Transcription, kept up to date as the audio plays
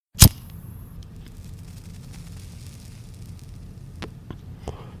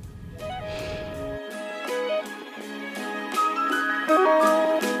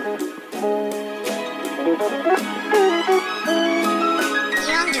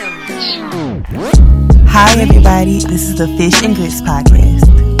Hi, everybody. This is the Fish and Grits podcast.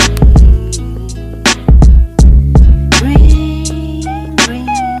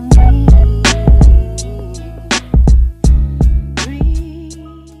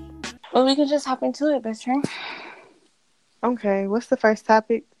 Well, we can just hop into it, best friend. Okay, what's the first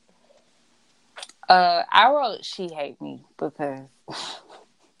topic? I wrote "She Hate Me" because.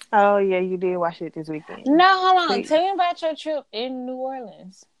 Oh yeah, you did watch it this weekend. No, hold on. Sweet. Tell me about your trip in New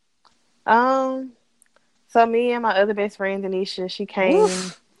Orleans. So me and my other best friend Denisha, she came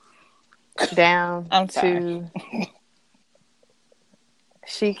down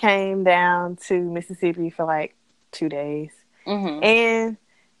she came down to Mississippi for like 2 days, and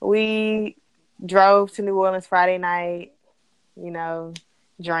we drove to New Orleans Friday night. You know,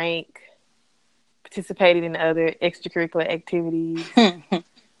 drank, participated in other extracurricular activities.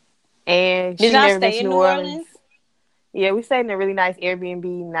 And did y'all stay in New Orleans? Yeah, we stayed in a really nice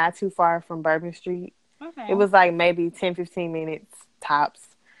Airbnb not too far from Bourbon Street. Okay. It was like maybe 10-15 minutes tops.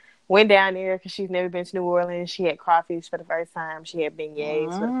 Went down there because she's never been to New Orleans. She had crawfish for the first time. She had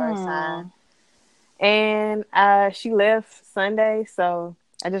beignets for the first time. And she left Sunday, so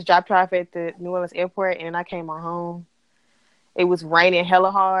I just dropped her off at the New Orleans airport, and I came on home. It was raining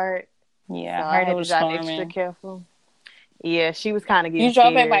hella hard. Yeah, so I heard had it was to drive storming. extra careful. Yeah, she was kind of getting You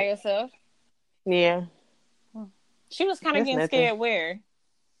drove scared. it by yourself? Yeah. She was kind of getting scared where?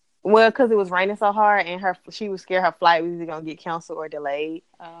 Well, because it was raining so hard, and she was scared her flight was either going to get canceled or delayed.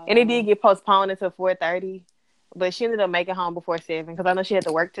 And it did get postponed until 4:30. But she ended up making home before 7 because I know she had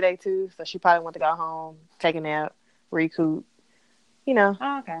to work today too. So she probably wanted to go home, take a nap, recoup. You know,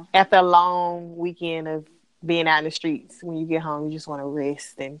 after a long weekend of being out in the streets, when you get home, you just want to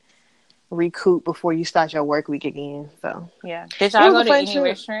rest and recoup before you start your work week again. So yeah, did y'all go to any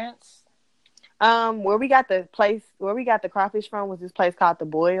restaurants? Where we got the crawfish from was this place called The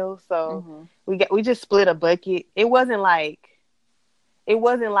Boil. So we just split a bucket. It wasn't like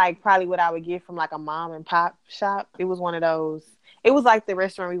probably what I would get from like a mom and pop shop. It was one of those. It was like the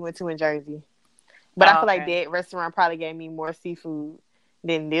restaurant we went to in Jersey. But I feel like that restaurant probably gave me more seafood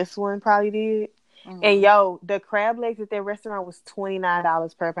than this one probably did. And the crab legs at that restaurant was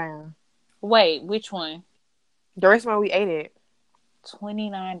 $29 per pound. Wait, which one? The restaurant we ate at.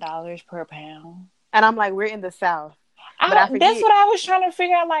 $29 per pound. And I'm like, we're in the South. That's what I was trying to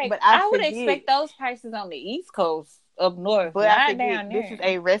figure out. Like, I would expect those prices on the East Coast, up north, but not down there. This is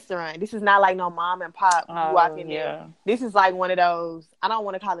a restaurant. This is not like no mom and pop walk in there. This is like one of those. I don't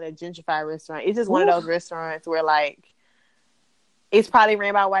want to call it a gentrified restaurant. It's just one of those restaurants where like it's probably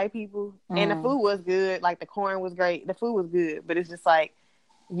ran by white people, and the food was good. Like the corn was great. The food was good, but it's just like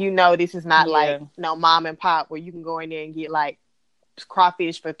this is not like no mom and pop where you can go in there and get like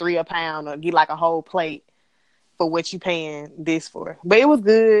crawfish for $3 a pound or get like a whole plate for what you paying this for. But it was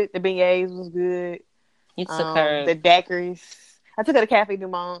good. The beignets was good. You took her the daiquiris. I took her to Cafe Du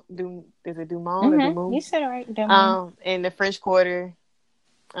Monde. Is it Du Monde or Du Monde? You said it right. Du Monde. And the French Quarter.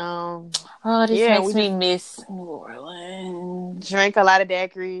 This makes me miss New Orleans. Drank a lot of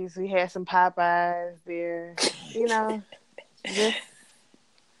daiquiris. We had some Popeyes there.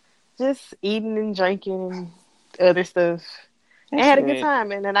 Just eating and drinking and other stuff. And had a good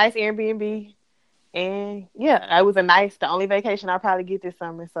time in a nice Airbnb. And it was the only vacation I'll probably get this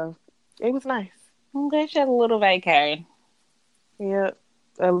summer. So it was nice. I'm glad you had a little vacay. Yep,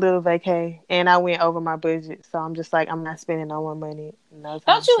 a little vacay. And I went over my budget. So I'm just like, I'm not spending no more money.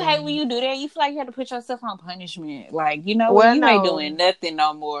 Don't you hate when you do that? You feel like you have to put yourself on punishment. Like, you ain't doing nothing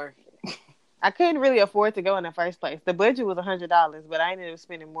no more. I couldn't really afford to go in the first place. The budget was $100, but I ended up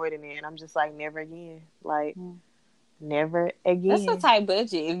spending more than that. And I'm just like, never again. Like... Never again. That's a tight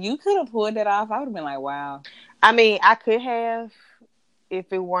budget. If you could have pulled that off, I would have been like, wow. I mean, I could have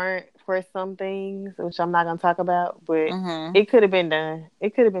if it weren't for some things, which I'm not going to talk about, but it could have been done.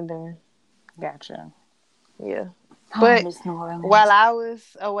 Gotcha. Yeah. But while I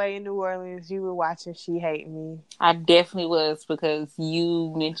was away in New Orleans, you were watching She Hate Me. I definitely was because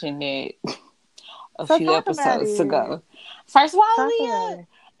you mentioned it a few episodes ago. First of all, Leah,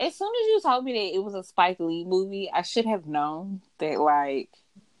 as soon as you told me that it was a Spike Lee movie, I should have known that, like...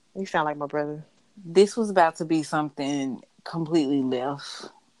 You sound like my brother. This was about to be something completely left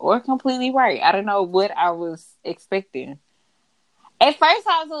or completely right. I don't know what I was expecting. At first,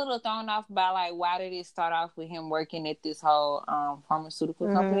 I was a little thrown off by, like, why did it start off with him working at this whole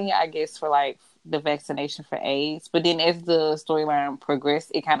pharmaceutical company, I guess, for, like, the vaccination for AIDS. But then as the storyline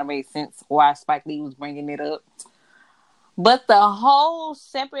progressed, it kind of made sense why Spike Lee was bringing it up. But the whole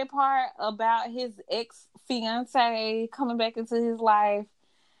separate part about his ex-fiance coming back into his life,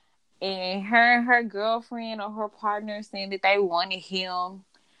 and her girlfriend or her partner saying that they wanted him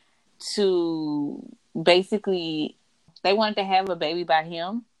to basically, they wanted to have a baby by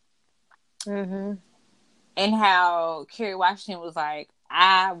him. Mm-hmm. And how Kerry Washington was like,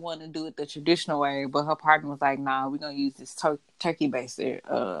 I want to do it the traditional way, but her partner was like, nah, we're going to use this turkey baster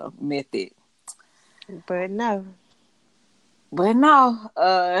method. But no,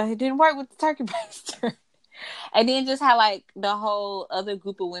 it didn't work with the turkey baster. And then just how, like, the whole other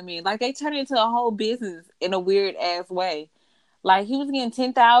group of women, like, they turned it into a whole business in a weird ass way. Like, he was getting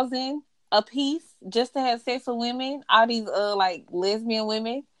 $10,000 a piece just to have sex with women, all these like lesbian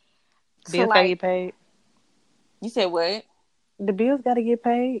women. Bills gotta get paid. You said what? The bills gotta get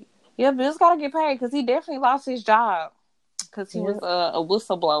paid. Yeah, bills gotta get paid because he definitely lost his job because he was a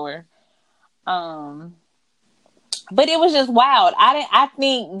whistleblower. But it was just wild. I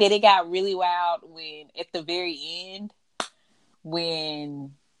think that it got really wild when at the very end,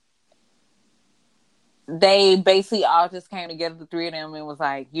 when they basically all just came together, the three of them, and was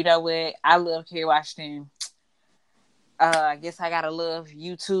like, you know what? I love Kerry Washington. I guess I gotta love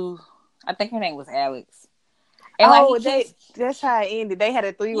you too. I think her name was Alex. And that's how it ended. They had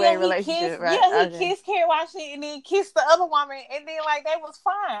a three-way relationship, right? Yeah, he kissed Kerry Washington and then kissed the other woman, and then like they was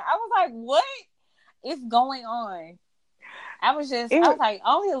fine. I was like, what is going on? I was like,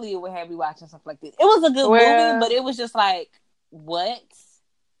 only Aaliyah would have me watching stuff like this. It was a good movie, but it was just like, what?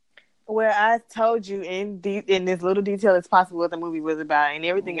 Well, I told you in this little detail as possible what the movie was about, and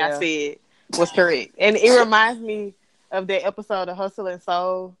everything I said was correct. And it reminds me of that episode of Hustle and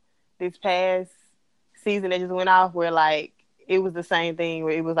Soul this past season that just went off, where like it was the same thing,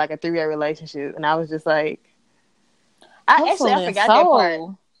 where it was like a three-way relationship, and I was just like, I forgot that part.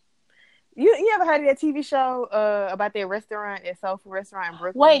 You ever heard of that TV show about their restaurant, that soul food restaurant in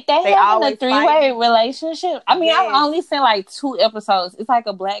Brooklyn? Wait, they having a three-way relationship? I mean, I've only seen like 2 episodes. It's like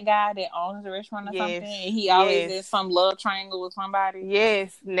a black guy that owns a restaurant or something, and he always in some love triangle with somebody.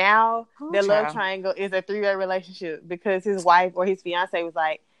 Yes, now the love triangle is a three-way relationship because his wife or his fiance was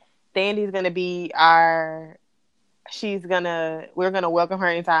like, Sandy's gonna be we're gonna welcome her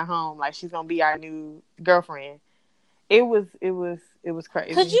into our home, like she's gonna be our new girlfriend. It was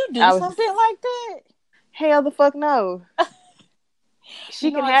crazy. Could you do something like that? Hell the fuck no.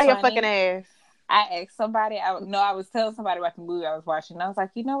 She can have your fucking ass. I asked somebody, I was telling somebody about the movie I was watching, and I was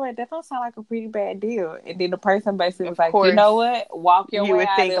like, you know what, that don't sound like a pretty bad deal. And then the person basically was like, you know what, walk your way out of it. You would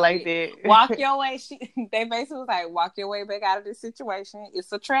think like that. Walk your way. They basically was like, walk your way back out of this situation.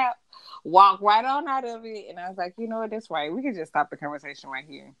 It's a trap. Walk right on out of it. And I was like, you know what, that's right. We could just stop the conversation right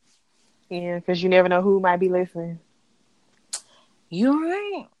here. Yeah, because you never know who might be listening. You're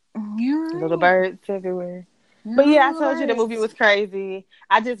right. Little birds everywhere. But yeah, I told you the movie was crazy.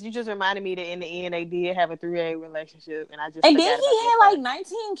 You just reminded me that in the end they did have a 3-way relationship, and then he had like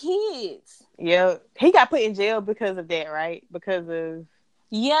 19 kids. Yeah, he got put in jail because of that, right? Because of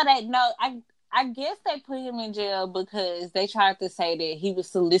I guess they put him in jail because they tried to say that he was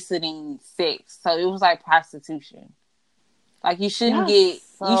soliciting sex, so it was like prostitution. Like you shouldn't be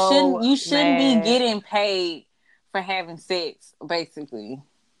getting paid for having sex, basically.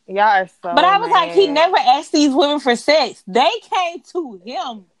 Y'all are so But I was like, he never asked these women for sex. They came to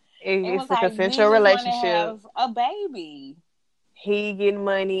him. It's a consensual relationship. Have a baby. He getting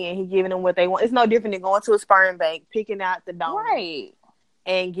money and he giving them what they want. It's no different than going to a sperm bank, picking out the donor, right,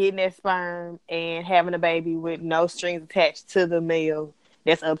 and getting that sperm and having a baby with no strings attached to the male.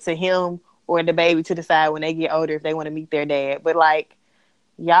 That's up to him or the baby to decide when they get older if they want to meet their dad. But like,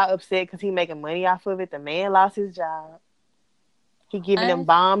 y'all upset because he making money off of it. The man lost his job. He giving them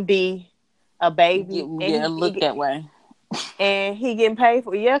Bomb D, a baby. That way. And he getting paid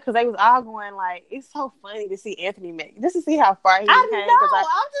for it. Yeah, because they was all going like, it's so funny to see Anthony Mackie. Just to see how far he came. I'm just like,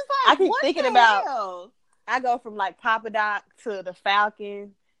 I keep thinking about, I go from like Papa Doc to the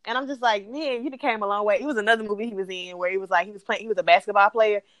Falcon. And I'm just like, man, you came a long way. It was another movie he was in where he was a basketball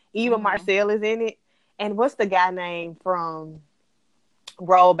player. Eva Marcel is in it. And what's the guy name from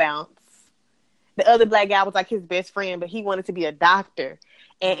Roll Bounce? The other black guy was like his best friend, but he wanted to be a doctor.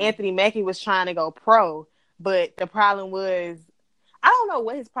 And Anthony Mackie was trying to go pro. But the problem was, I don't know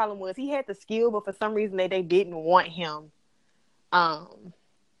what his problem was. He had the skill, but for some reason they didn't want him.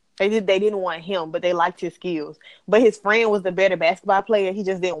 They didn't want him, but they liked his skills. But his friend was the better basketball player. He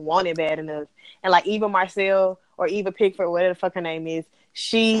just didn't want it bad enough. And like Eva Marcel or Eva Pickford, whatever the fuck her name is,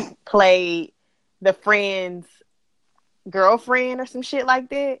 she played the friend's girlfriend or some shit like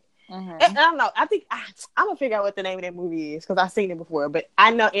that. And I don't know. I think I'm gonna figure out what the name of that movie is because I've seen it before. But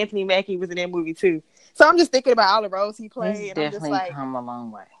I know Anthony Mackie was in that movie too. So I'm just thinking about all the roles he played. He's and definitely I'm just like, come a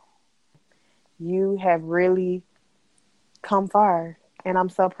long way. You have really come far. And I'm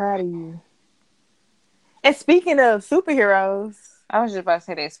so proud of you. And speaking of superheroes, I was just about to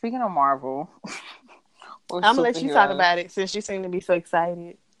say that. Speaking of Marvel or I'm gonna let you talk superheroes, about it since you seem to be so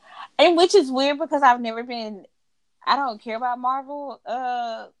excited. and which is weird because I've never been. I don't care about Marvel,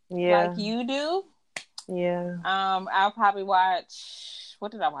 like you do. Yeah. I'll probably watch.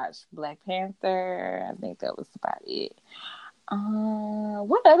 What did I watch? Black Panther. I think that was about it.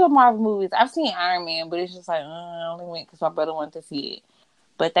 What other Marvel movies? I've seen Iron Man, but it's just like I only went because my brother wanted to see it.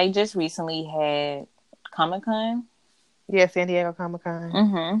 But they just recently had Comic-Con. Yeah, San Diego Comic-Con.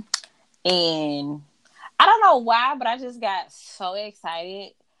 Mm-hmm. And I don't know why, but I just got so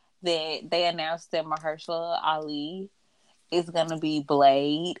excited that they announced that Mahershala Ali is gonna be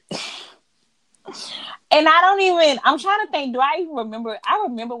Blade. And I'm trying to think, do I even remember? I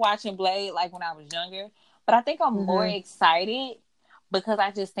remember watching Blade like when I was younger, but I think I'm more excited because I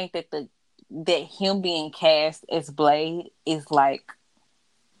just think that that him being cast as Blade is like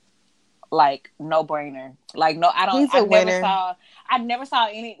no brainer. Like no, I don't. He's a winner. I never saw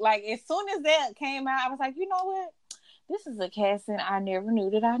any. Like as soon as that came out, I was like, you know what? This is a casting I never knew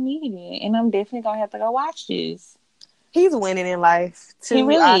that I needed, and I'm definitely gonna have to go watch this. He's winning in life. 2 he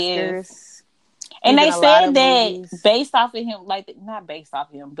really Oscars. Is. And they said that movies. based off of him, like not based off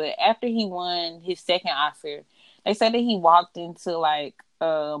of him, but after he won his second Oscar, they said that he walked into like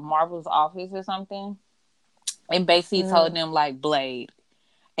Marvel's office or something, and basically told them like Blade,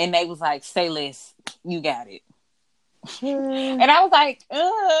 and they was like, "Say less, you got it." And I was like,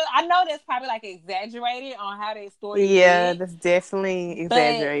 I know that's probably like exaggerated on how that story. Yeah, that's definitely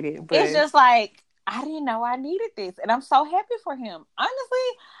exaggerated. But it's just like I didn't know I needed this, and I'm so happy for him.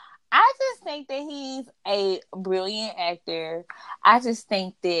 Honestly, I just think that he's a brilliant actor. I just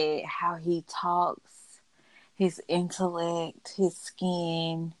think that how he talks, his intellect, his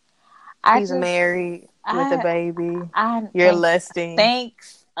skin. He's married with a baby. You're lusting.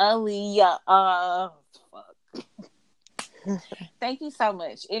 Thanks, Aaliyah. Fuck. Thank you so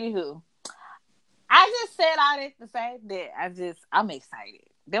much. Anywho, I just said all this to say that I'm excited.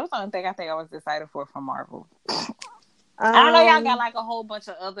 That was the only thing I think I was excited for from Marvel. I know y'all got like a whole bunch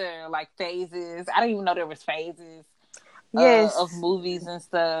of other like phases. I didn't even know there was phases of movies and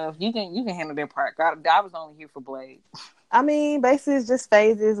stuff. You can handle that part. I was only here for Blade. I mean, basically it's just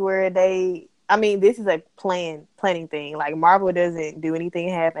phases where this is a planning thing. Like Marvel doesn't do anything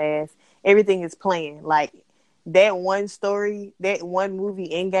half-ass. Everything is planned. Like that one story, that one movie,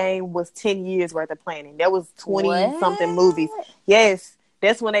 Endgame, was 10 years worth of planning. That was 20-something movies. Yes,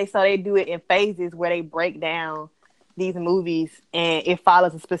 that's when they do it in phases where they break down these movies and it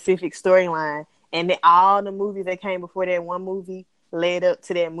follows a specific storyline. And then all the movies that came before that one movie led up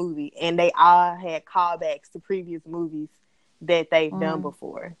to that movie. And they all had callbacks to previous movies that they've done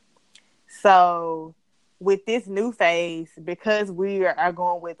before. So with this new phase, because we are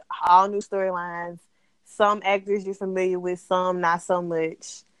going with all new storylines, some actors you're familiar with, some not so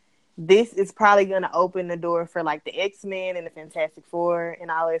much, this is probably going to open the door for like the X-Men and the Fantastic Four and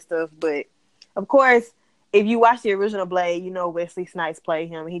all that stuff. But of course, if you watch the original Blade, you know Wesley Snipes played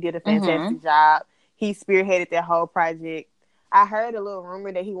him. He did a fantastic job. He spearheaded that whole project. I heard a little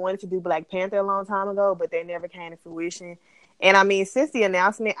rumor that he wanted to do Black Panther a long time ago, but they never came to fruition. And I mean, since the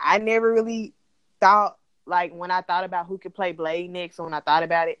announcement, I never really thought, like when I thought about who could play Blade next, or when I thought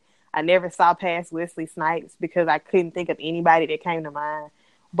about it, I never saw past Wesley Snipes because I couldn't think of anybody that came to mind.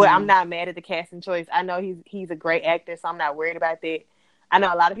 But I'm not mad at the casting choice. I know he's a great actor, so I'm not worried about that. I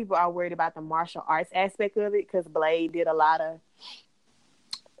know a lot of people are worried about the martial arts aspect of it because Blade did a lot of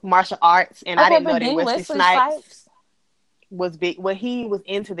martial arts, and I didn't know that Wesley Snipes was big. Well, he was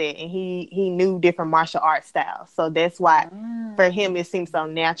into that, and he knew different martial arts styles, so that's why for him it seems so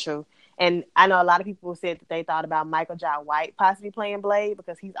natural. And I know a lot of people said that they thought about Michael Jai White possibly playing Blade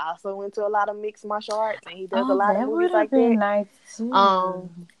because he's also into a lot of mixed martial arts, and he does a lot of movies like that. Nice too.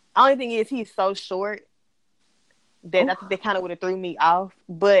 Only thing is he's so short that I think they kind of would have threw me off,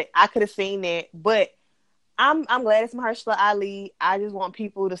 but I could have seen that. But I'm glad it's Mahershala Ali. I just want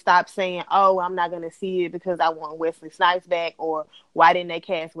people to stop saying, "Oh, I'm not going to see it because I want Wesley Snipes back," or "Why didn't they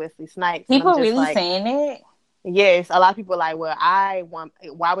cast Wesley Snipes?" People really saying it. Yes, a lot of people are like, "Well,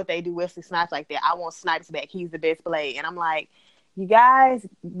 why would they do Wesley Snipes like that? I want Snipes back. He's the best Blade." And I'm like, you guys,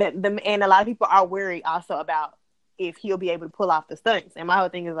 and a lot of people are worried also about if he'll be able to pull off the stunts. And my whole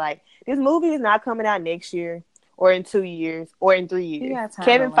thing is like, this movie is not coming out next year, or in 2 years, or in 3 years.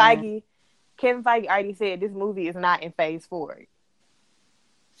 Kevin Feige already said this movie is not in phase 4.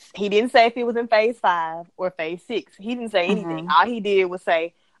 He didn't say if it was in phase 5 or phase 6. He didn't say anything. All he did was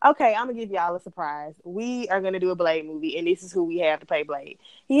say, okay, I'm going to give y'all a surprise. We are going to do a Blade movie, and this is who we have to play Blade.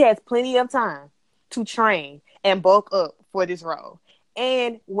 He has plenty of time to train and bulk up for this role.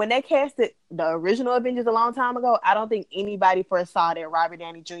 And when they casted the original Avengers a long time ago, I don't think anybody first saw that Robert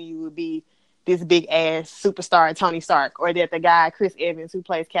Downey Jr. would be this big ass superstar Tony Stark, or that the guy Chris Evans who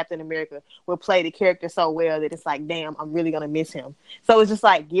plays Captain America will play the character so well that it's like, damn, I'm really gonna miss him. So it's just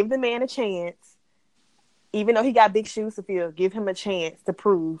like, give the man a chance, even though he got big shoes to fill. Give him a chance to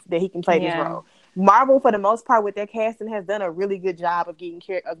prove that he can play this role. Marvel, for the most part, with their casting, has done a really good job of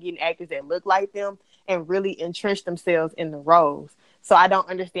getting actors that look like them and really entrench themselves in the roles. So I don't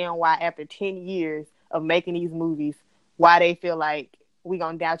understand why, after 10 years of making these movies, why they feel like, we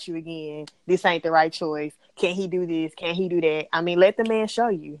gonna doubt you again. This ain't the right choice. Can he do this? Can he do that? I mean, let the man show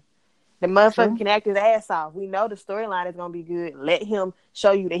you. The motherfucker can act his ass off. We know the storyline is gonna be good. Let him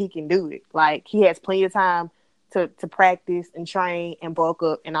show you that he can do it. Like, he has plenty of time to practice and train and bulk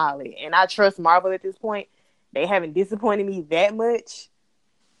up and all that. And I trust Marvel at this point. They haven't disappointed me that much.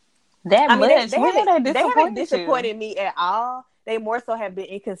 They haven't disappointed me at all. They more so have been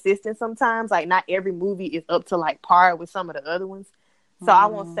inconsistent sometimes. Like, not every movie is up to like par with some of the other ones. So I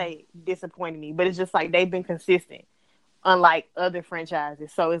won't say disappointing me, but it's just like they've been consistent, unlike other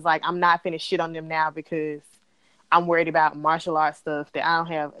franchises. So it's like, I'm not finna shit on them now because I'm worried about martial arts stuff that I don't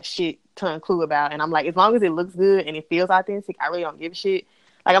have a shit ton clue about. And I'm like, as long as it looks good and it feels authentic, I really don't give a shit.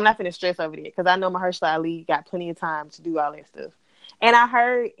 Like, I'm not finna stress over it because I know Mahershala Ali got plenty of time to do all that stuff. And I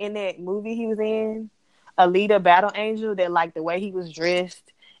heard in that movie he was in, Alita Battle Angel, that like the way he was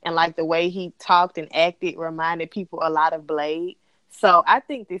dressed and like the way he talked and acted reminded people a lot of Blade. So I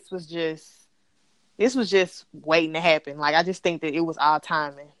think this was just waiting to happen. Like, I just think that it was all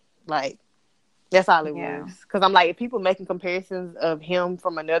timing. Like, that's all it was. Because I'm like, if people making comparisons of him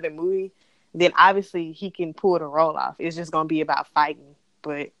from another movie, then obviously he can pull the role off. It's just gonna be about fighting.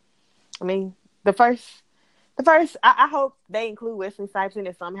 But I mean, the first, I hope they include Wesley Snipes in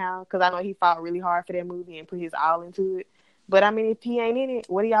it somehow, because I know he fought really hard for that movie and put his all into it. But I mean, if he ain't in it,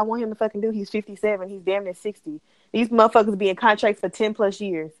 what do y'all want him to fucking do? He's 57. He's damn near 60. These motherfuckers be in contracts for 10 plus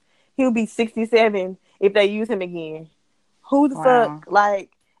years. He'll be 67 if they use him again. Who the fuck?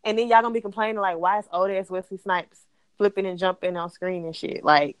 Like, and then y'all gonna be complaining like, why is old ass Wesley Snipes flipping and jumping on screen and shit?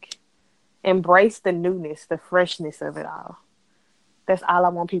 Like, embrace the newness, the freshness of it all. That's all I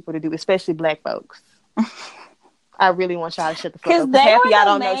want people to do, especially black folks. I really want y'all to shut the fuck up. Because they were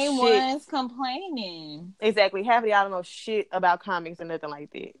the main ones complaining. Exactly. Half of y'all don't know shit about comics or nothing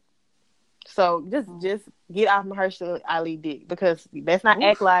like that. So just get off Mahershala Ali dick, because let's not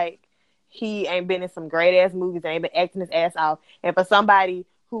act like he ain't been in some great ass movies and ain't been acting his ass off. And for somebody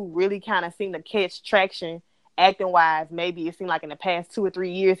who really kind of seemed to catch traction acting wise, maybe it seemed like in the past 2 or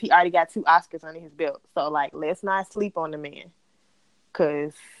 3 years he already got 2 Oscars under his belt. So like, let's not sleep on the man,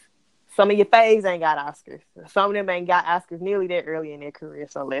 because some of your faves ain't got Oscars. Some of them ain't got Oscars nearly that early in their career.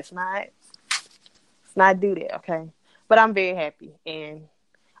 So let's not do that, okay? But I'm very happy, and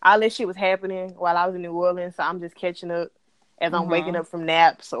all this shit was happening while I was in New Orleans, so I'm just catching up as I'm waking up from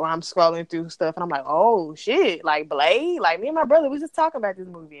naps, or I'm scrolling through stuff, and I'm like, oh shit, like Blade, like me and my brother was just talking about this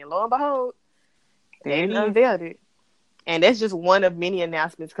movie, and lo and behold, they unveiled it. And that's just one of many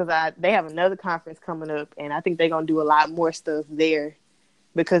announcements, because they have another conference coming up, and I think they're gonna do a lot more stuff there,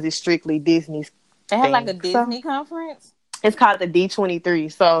 because it's strictly Disney's. They have like a Disney conference? It's called the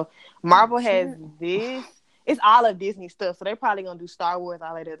D23. So Marvel has this. It's all of Disney stuff. So they're probably going to do Star Wars,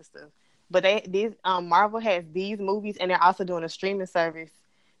 all that other stuff. But Marvel has these movies, and they're also doing a streaming service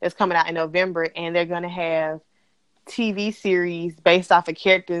that's coming out in November. And they're going to have TV series based off of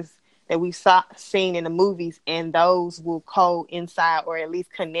characters that we've seen in the movies. And those will coincide or at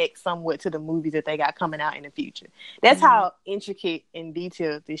least connect somewhat to the movies that they got coming out in the future. That's how intricate and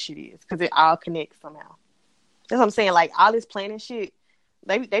detailed this shit is, because it all connects somehow. That's what I'm saying. Like, all this planning shit,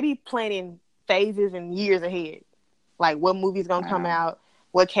 they be planning phases and years ahead. Like, what movie's gonna come out,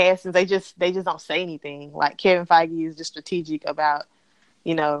 what castings. They just don't say anything. Like, Kevin Feige is just strategic about,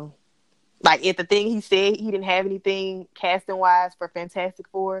 like, if the thing he said, he didn't have anything casting wise for Fantastic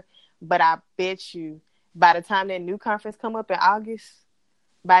Four, but I bet you by the time that new conference come up in August,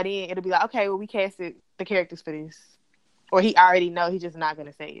 by then it'll be like, okay, well, we casted the characters for this, or he already know, he's just not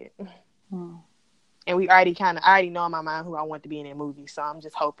gonna say it. And I already know in my mind who I want to be in that movie, so I'm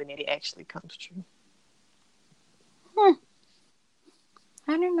just hoping that it actually comes true. I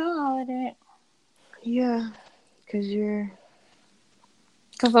didn't know all of that. Yeah, because you're...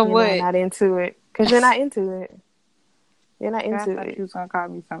 Because of what? Not into it. Because you're not into it. You're not into it. I thought you was going to call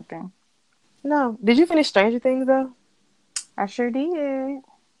me something. No. Did you finish Stranger Things, though? I sure did.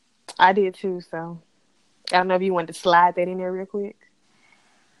 I did, too, so... I don't know if you wanted to slide that in there real quick.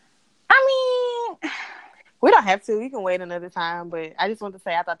 I mean... We don't don't have to. We can wait another time. But I just want to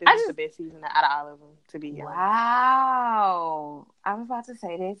say I thought this was the best season out of all of them, to be honest. Wow. I was about to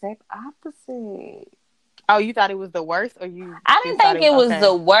say the exact opposite. Oh, you thought it was the worst, or you? I didn't think it was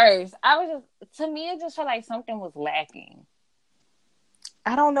the worst. To me, it just felt like something was lacking.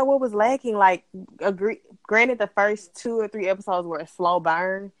 I don't know what was lacking. Like, granted, the first 2 or 3 episodes were a slow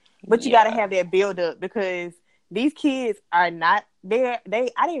burn, but you got to have that build up because these kids are not there.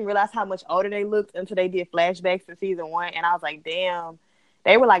 I didn't realize how much older they looked until they did flashbacks to season 1, and I was like, damn,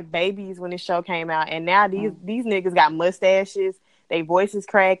 they were like babies when this show came out, and now these niggas got mustaches, their voices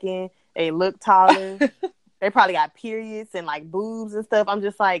cracking, they look taller. They probably got periods and like boobs and stuff. I'm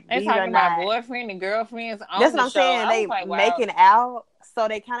just like, they're talking about boyfriend and girlfriends on that's what I'm show. saying. They like, making out, so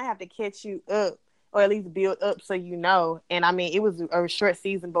they kind of have to catch you up, or at least build up so you know. And I mean, it was a short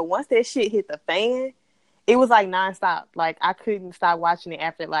season, but once that shit hit the fan, it was like nonstop. Like I couldn't stop watching it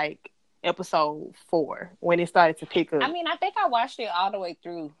after like episode 4 when it started to pick up. I mean, I think I watched it all the way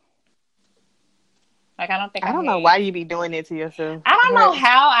through. Like I don't know why you be doing it to yourself. I don't know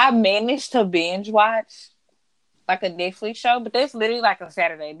how I managed to binge watch like a Netflix show, but that's literally like a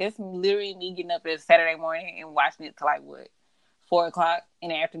Saturday. That's literally me getting up at Saturday morning and watching it till like 4:00 in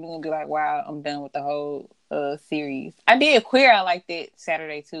the afternoon and be like, wow, I'm done with the whole series. I did Queer Eye like that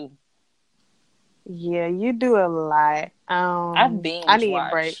Saturday too. Yeah, you do a lot. I binge I need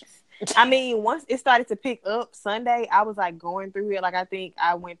watch. breaks. I mean, once it started to pick up Sunday, I was like going through it. Like I think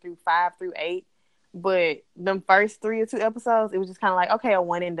I went through 5 through 8. But them first 3 or 2 episodes, it was just kind of like, okay, a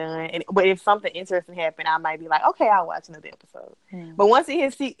one and done. But if something interesting happened, I might be like, okay, I'll watch another episode. But once it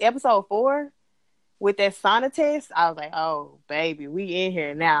hit episode 4 with that sauna test, I was like, oh baby, we in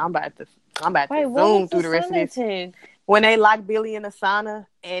here now. I'm about to zoom through the rest of this. Test? When they locked Billy in the sauna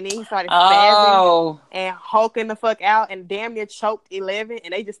and then he started spazzing and hulking the fuck out and damn near choked 11,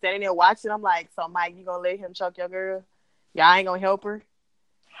 and they just standing there watching. I'm like, so Mike, you gonna let him choke your girl? Y'all ain't gonna help her?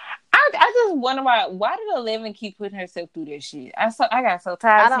 I just wonder why did 11 keep putting herself through that shit? I got so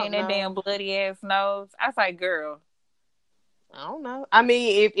tired of seeing that damn bloody ass nose. I was like, girl, I don't know. I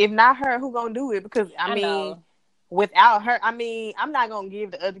mean, if not her, who gonna do it? Because I mean, without her, I mean, I'm not gonna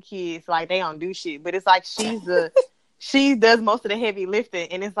give the other kids like they don't do shit, but it's like she does most of the heavy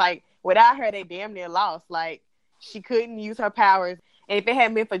lifting, and it's like without her, they damn near lost. Like she couldn't use her powers, and if it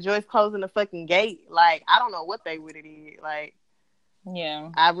hadn't been for Joyce closing the fucking gate, like I don't know what they would have did. Like. Yeah,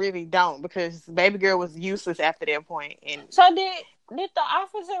 I really don't, because baby girl was useless after that point. And so did the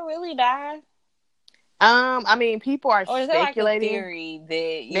officer really die? I mean, people are speculating like a theory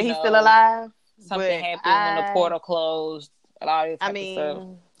that he's still alive. Something happened when the portal closed. A lot of stuff.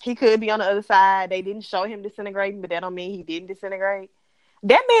 He could be on the other side. They didn't show him disintegrating, but that don't mean he didn't disintegrate.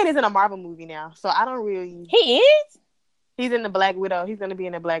 That man is in a Marvel movie now, so I don't really. He is. He's in the Black Widow. He's going to be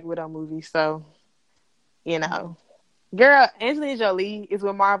in the Black Widow movie, so you know. Girl, Angelina Jolie is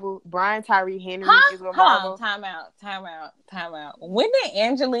with Marvel. Brian Tyree Henry is with Marvel. Time out. When did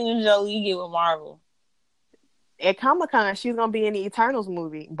Angelina Jolie get with Marvel? At Comic-Con, she's going to be in the Eternals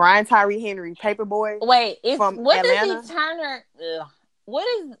movie. Brian Tyree Henry, Paperboy. Wait, from Atlanta. What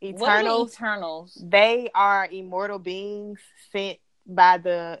are the Eternals? They are immortal beings sent by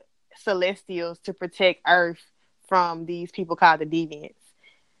the Celestials to protect Earth from these people called the Deviants.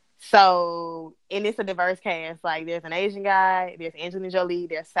 So, and it's a diverse cast. Like, there's an Asian guy, there's Angelina Jolie,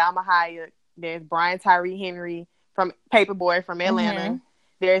 there's Salma Hayek, there's Brian Tyree Henry from Paperboy from Atlanta. Mm-hmm.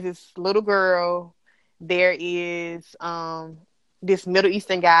 There's this little girl. There is this Middle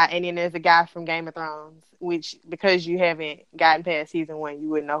Eastern guy, and then there's a guy from Game of Thrones, which, because you haven't gotten past season 1, you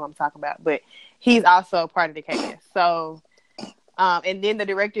wouldn't know who I'm talking about. But he's also part of the cast. So, and then the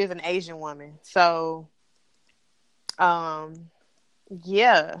director is an Asian woman. So,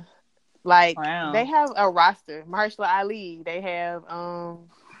 yeah, like they have a roster. Mahershala Ali. They have. I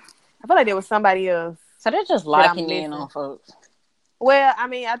feel like there was somebody else. So they're just locking in on folks. Well, I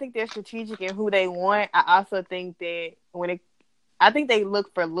mean, I think they're strategic in who they want. I also think that I think they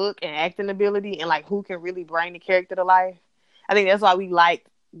look for look and acting ability and like who can really bring the character to life. I think that's why we like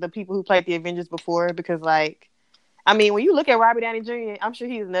the people who played the Avengers before, because like, I mean, when you look at Robert Downey Jr., I'm sure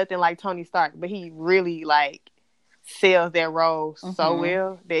he's nothing like Tony Stark, but he really like sells their role so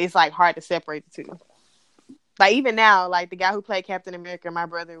well that it's like hard to separate the two. Like even now, like the guy who played Captain America, my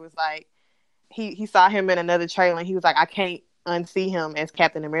brother was like, he saw him in another trailer and he was like, I can't unsee him as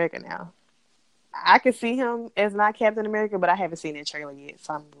Captain America now. I could see him as not Captain America, but I haven't seen that trailer yet,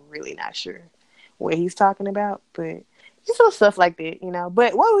 so I'm really not sure what he's talking about. But just little stuff like that, you know.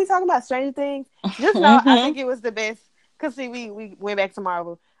 But what were we talking about? Stranger Things? Just know I think it was the best. Because see, we went back to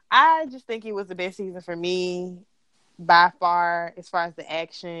Marvel. I just think it was the best season for me by far, as far as the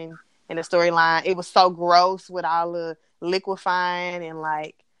action in the storyline. It was so gross with all the liquefying and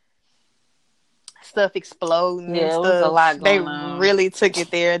like stuff exploding and it stuff. was a lot going on. They really took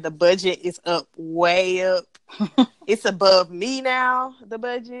it there. The budget is up, way up. It's above me now, the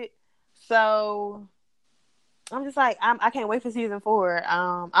budget. So I'm just like, I can't wait for season 4.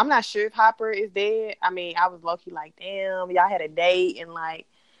 I'm not sure if Hopper is dead. I mean, I was low-key like, damn, y'all had a date, and like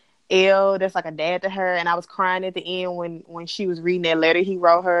Elle, that's like a dad to her, and I was crying at the end when she was reading that letter he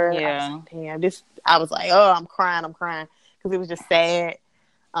wrote her. Yeah. I was like, oh, I'm crying because it was just sad.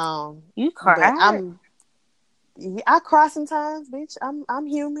 You cry? I cry sometimes, bitch. I'm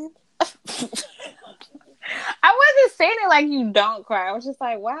human. I wasn't saying it like you don't cry. I was just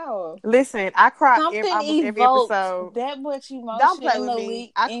like, wow. Listen, I cry almost every episode. That much emotion. Don't play with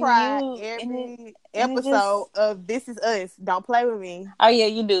me. I cry every episode of This Is Us. Don't play with me. Oh yeah,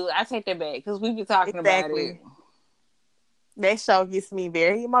 you do. I take that back because we be talking about it. That show gets me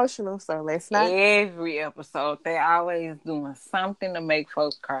very emotional, so let's not. Every episode, they always doing something to make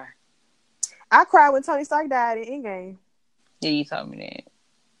folks cry. I cried when Tony Stark died in Endgame. Yeah, you told me that.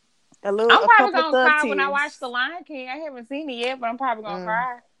 I'm probably gonna cry when I watch The Lion King. I haven't seen it yet, but I'm probably gonna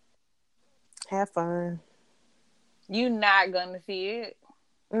cry. Have fun. You not gonna see it?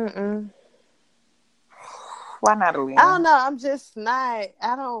 Mm-mm. Why not, Aaliyah? I don't know. I'm just not.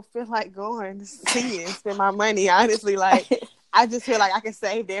 I don't feel like going to see it, spend my money. Honestly, like I just feel like I can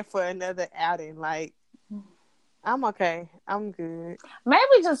save that for another outing. Like I'm okay. I'm good.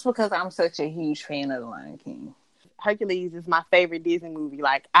 Maybe just because I'm such a huge fan of The Lion King. Hercules is my favorite Disney movie.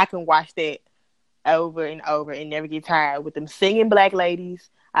 Like I can watch that over and over and never get tired with them singing black ladies.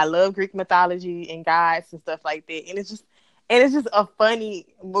 I love Greek mythology and gods and stuff like that. And it's just a funny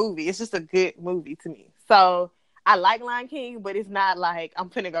movie. It's just a good movie to me. So I like Lion King, but it's not like I'm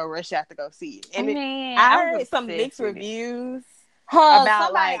finna go rush out to go see it. And I heard some mixed reviews about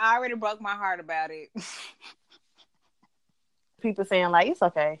somebody already broke my heart about it. People saying like it's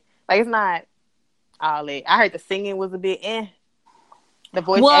okay. Like it's not all that. I heard the singing was a bit the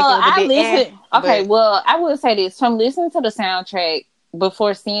voice acting was a bit okay, well, I will say this. From listening to the soundtrack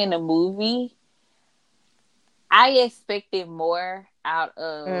before seeing the movie, I expected more out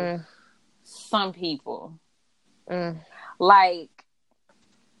of some people. Like,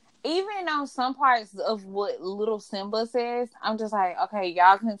 even on some parts of what Little Simba says, I'm just like, okay,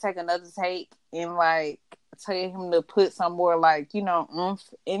 y'all can take another take and like tell him to put some more like, oomph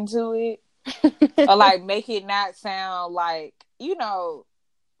into it. Or like make it not sound like,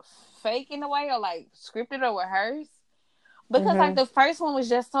 fake in a way or like scripted or rehearsed. Because like the first one was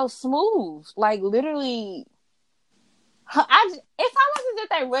just so smooth. Like literally it's almost as if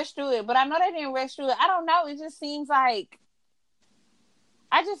they rushed through it, but I know they didn't rush through it. I don't know. It just seems like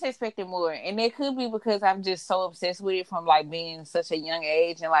I just expected more. And it could be because I'm just so obsessed with it from like being such a young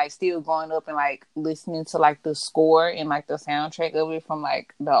age and like still growing up and like listening to like the score and like the soundtrack of it from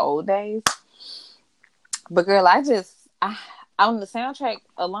like the old days. But girl, on the soundtrack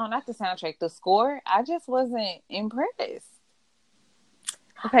alone, not the soundtrack, the score, I just wasn't impressed.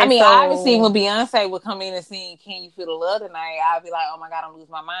 Okay, I mean, obviously when Beyonce would come in and sing Can You Feel the Love Tonight, I'd be like, oh my God, I'm losing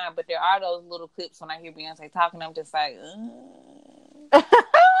my mind. But there are those little clips when I hear Beyonce talking, I'm just like,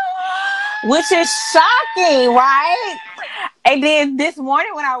 which is shocking, right? And then this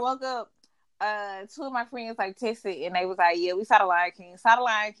morning when I woke up, two of my friends like texted and they was like, yeah, we saw the Lion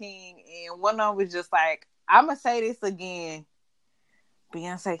King. And one of them was just like, I'm going to say this again.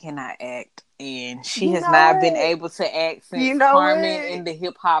 Beyonce cannot act, and she has not been able to act since Carmen and the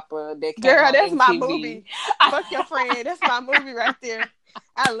Hip Hopper that came on that's MTV. My movie. Fuck your friend. That's my movie right there.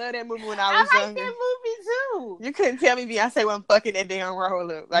 I love that movie when I was younger. I like that movie too. You couldn't tell me Beyonce wasn't fucking that damn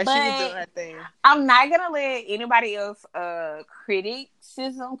roll up. Like, she was doing her thing. I'm not gonna let anybody else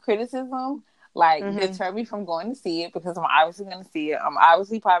criticism like deter me from going to see it, because I'm obviously gonna see it. I'm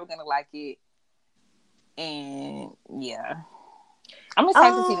obviously probably gonna like it, and yeah. I'm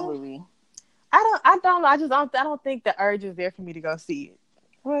excited to see the movie. I don't know. I don't think the urge is there for me to go see it.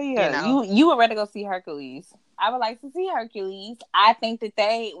 Well, yeah, you would rather go see Hercules. I would like to see Hercules. I think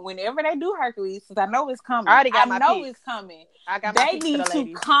that whenever they do Hercules, because I know it's coming. I know it's coming. They need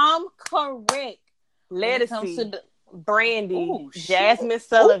to come correct. Let us see. Brandy, Jasmine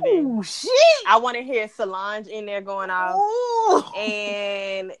Sullivan. Ooh, shit. I want to hear Solange in there going off. Ooh.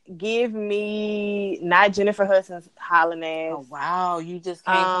 And give me not Jennifer Hudson's hollering ass. Oh wow, you just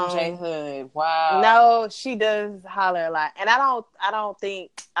came from J Hood. Wow. No, she does holler a lot, and I don't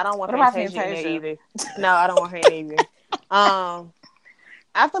want Fantasia in there either. No, I don't want her in either.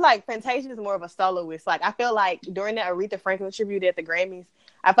 I feel like Fantasia is more of a soloist. Like, I feel like during that Aretha Franklin tribute at the Grammys,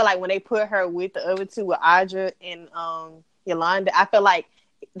 I feel like when they put her with the other two, with Audra and Yolanda, I feel like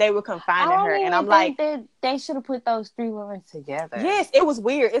they were confining her. And I'm like, that they should have put those 3 women together. Yes, it was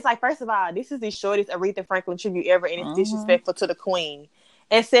weird. It's like, first of all, this is the shortest Aretha Franklin tribute ever, and it's disrespectful to the queen.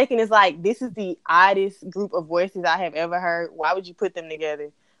 And second is like, this is the oddest group of voices I have ever heard. Why would you put them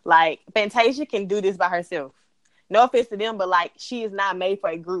together? Like, Fantasia can do this by herself. No offense to them, but like, she is not made for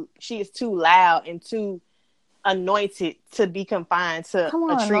a group. She is too loud and too anointed to be confined to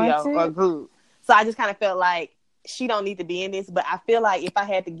a trio or a group. So I just kind of felt like she don't need to be in this. But I feel like if I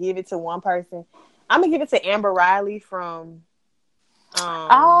had to give it to one person, I'm gonna give it to Amber Riley from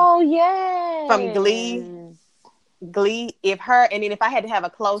from Glee. If her, and then if I had to have a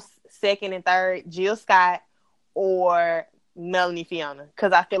close second and third, Jill Scott or Melanie Fiona,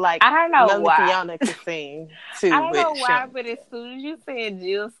 because I feel like I don't know Melanie why Fiona could sing too. I don't know why, but as soon as you said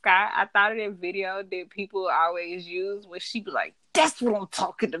Jill Scott, I thought of that video that people always use where she be like, "That's what I'm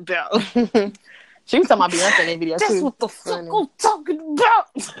talking about." She was talking about Beyonce in that video too. That's what the fuck I'm talking about.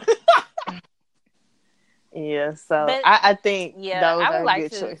 Yeah, so but, I think those are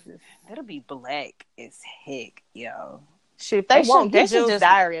good choices. It'll be black as heck, yo. Shit, if they won't get Jules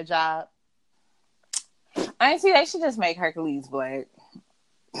Diary a job. Honestly, they should just make Hercules black.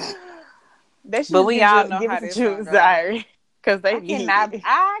 They should, but we all know how this Jules Diary, because they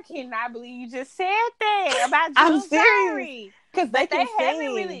I cannot believe you just said that about Jules Diary. Because they can't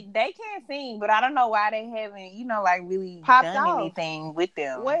sing, but I don't know why they haven't, like really popped done anything with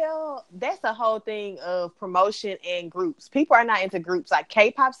them. Well, that's the whole thing of promotion and groups. People are not into groups like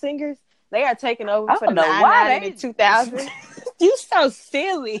K-pop singers. They are taking over for the 99 and the 2000s. You so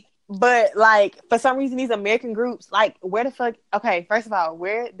silly. But like, for some reason, these American groups, like, where the fuck? Okay, first of all,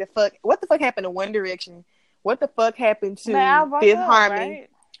 what the fuck happened to One Direction? What the fuck happened to Fifth Harmony? Right?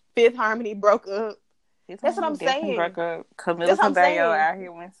 Fifth Harmony broke up. That's what I'm saying. Camila Cabello out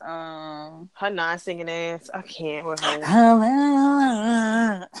here with her non-singing ass. I can't with her.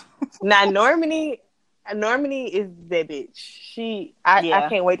 Now Normani is that bitch. I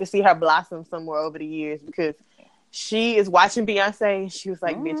can't wait to see her blossom somewhere over the years, because she is watching Beyonce and she was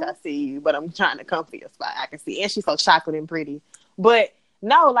like, "Bitch, I see you, but I'm trying to come for your spot. I can see." And she's so chocolate and pretty. But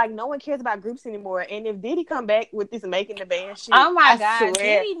no, like, no one cares about groups anymore. And if Diddy come back with this making the band shit, oh my God,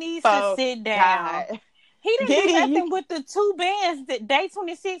 Diddy needs to sit down. God. He didn't do nothing with the 2 bands, that Day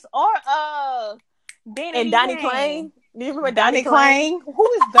 26 or Donnie Klang. Do you remember Donnie Klang?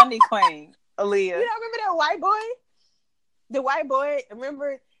 Who is Donnie Klang? Aaliyah. You don't remember that white boy? The white boy.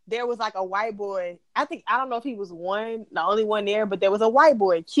 Remember, there was like a white boy. I don't know if he was the only one there, but there was a white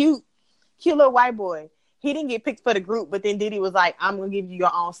boy, cute little white boy. He didn't get picked for the group, but then Diddy was like, "I'm gonna give you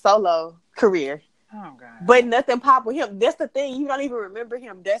your own solo career." Oh God! But nothing popped with him. That's the thing. You don't even remember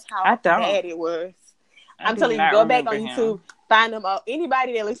him. That's how bad it was. I'm telling you, go back on YouTube, find them.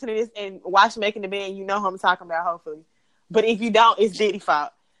 Anybody that listen to this and watch Making the Band, you know who I'm talking about, hopefully. But if you don't, it's Diddy's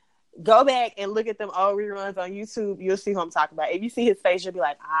fault. Go back and look at them old reruns on YouTube. You'll see who I'm talking about. If you see his face, you'll be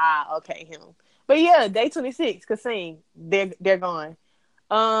like, okay, him. But yeah, Day 26 could sing. They're gone.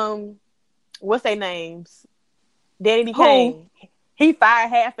 What's their names? Danny Kane. He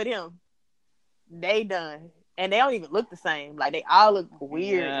fired half of them. They done. And they don't even look the same. Like, they all look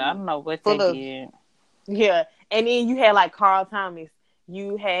weird. Yeah, I don't know what they did. Yeah, and then you had like Carl Thomas,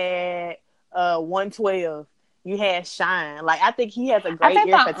 you had 112, you had Shine. Like, I think he has a great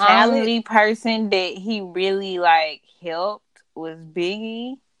ear for talent. The only person that he really like helped was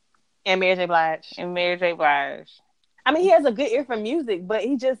Biggie and Mary J. Blige. I mean, he has a good ear for music, but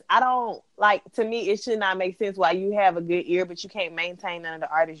I don't like. To me, it should not make sense why you have a good ear, but you can't maintain none of the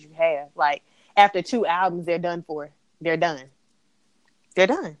artists you have. Like, after 2 albums, they're done. They're done.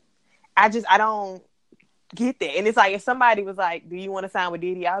 I don't get that. And it's like, if somebody was like, "Do you want to sign with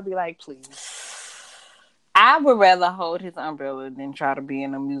Diddy?" I'll be like, "Please." I would rather hold his umbrella than try to be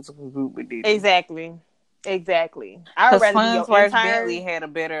in a musical group with Diddy. Exactly. I would rather be your intern. Bentley had a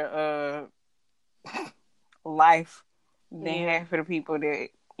better life than half of the people that,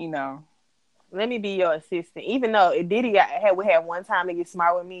 Let me be your assistant. Even though Diddy would have one time to get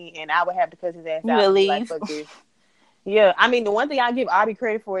smart with me, and I would have to cut his ass out. Really? Like, fuck this. Yeah, I mean, the one thing I give Aubrey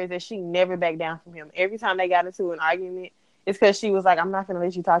credit for is that she never backed down from him. Every time they got into an argument, it's because she was like, "I'm not going to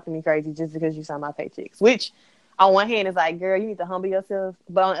let you talk to me crazy just because you sign my paychecks." Which, on one hand, is like, girl, you need to humble yourself.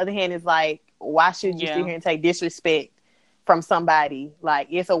 But on the other hand, it's like, why should you sit here and take disrespect from somebody? Like,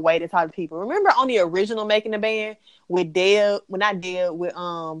 it's a way to talk to people. Remember on the original Making the Band with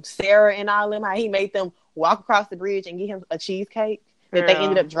Sarah and all them, how he made them walk across the bridge and get him a cheesecake that they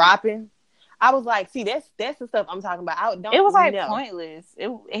ended up dropping? I was like, see, that's the stuff I'm talking about. It was like pointless. It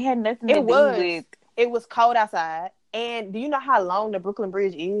had nothing to do with. It was cold outside, and do you know how long the Brooklyn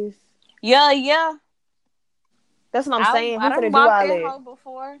Bridge is? Yeah. That's what I'm saying. Who's gonna do all that?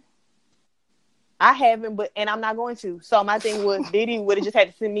 Before. I haven't, and I'm not going to. So my thing was, Diddy would have just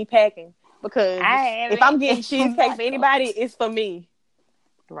had to send me packing because if I'm getting cheesecake for anybody, it's for me.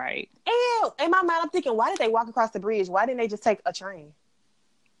 Right. And in my mind, I'm thinking, why did they walk across the bridge? Why didn't they just take a train?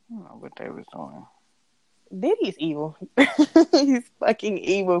 I don't know what they was doing. Diddy's evil. He's fucking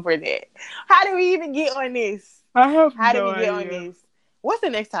evil for that. How do we even get on this? How do we get on this? What's the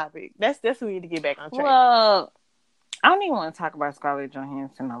next topic? That's what we need to get back on track. Well, I don't even want to talk about Scarlett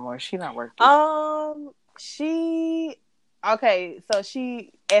Johansson no more. She not working. So she,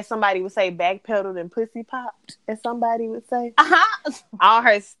 as somebody would say, backpedaled and pussy popped, as somebody would say. All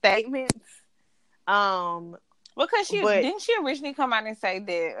her statements. Because didn't she originally come out and say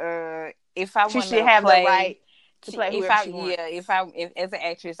that if I want to she should have the right to play whoever she wants. If as an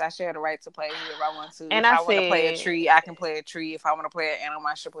actress, I should have the right to play whoever I want to. And if I want to play a tree, I can play a tree. If I want to play an animal,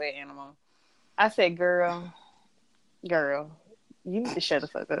 I should play an animal. I said, girl, you need to shut the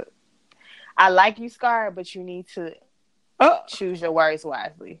fuck up. I like you, Scar, but you need to choose your words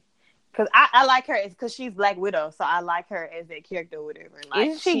wisely. Because I like her because she's Black Widow, so I like her as that character or whatever. Like,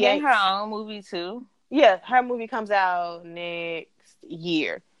 isn't she getting her own movie too? Yeah, her movie comes out next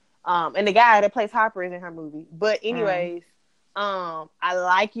year. And the guy that plays Harper is in her movie. But anyways, I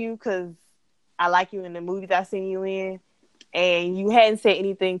like you because I like you in the movies I've seen you in. And you hadn't said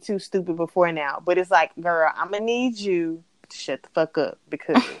anything too stupid before now. But it's like, girl, I'm going to need you to shut the fuck up.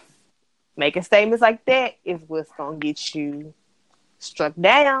 Because making statements like that is what's going to get you struck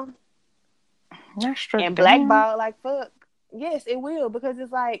down. Not struck and down. blackballed like fuck. Yes, it will. Because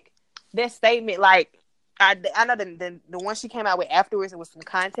it's like, that statement, like, I know the one she came out with afterwards, it was some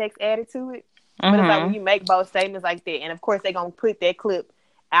context added to it. But it's like when you make both statements like that, and of course they're going to put that clip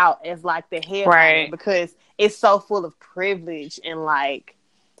out as like the headline because it's so full of privilege and like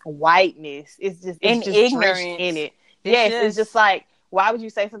whiteness. It's just ignorance in it. It's just like, why would you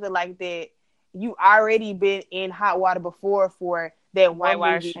say something like that? You already been in hot water before for that one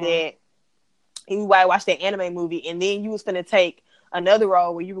movie that you whitewashed that anime movie, and then you was gonna take another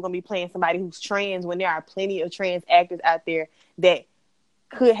role where you were gonna be playing somebody who's trans when there are plenty of trans actors out there that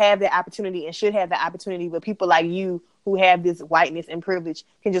could have the opportunity and should have the opportunity, but people like you who have this whiteness and privilege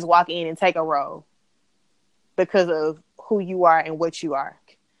can just walk in and take a role because of who you are and what you are.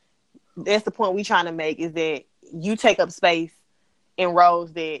 That's the point we're trying to make, is that you take up space in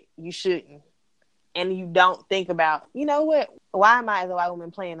roles that you shouldn't. And you don't think about, you know what? Why am I as a white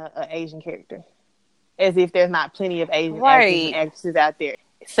woman playing an Asian character? As if there's not plenty of Asian actors and actresses out there.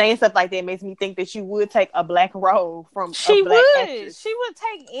 Saying stuff like that makes me think that you would take a black role from a black actress. She would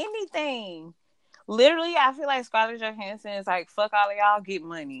take anything. Literally, I feel like Scarlett Johansson is like, fuck all of y'all, get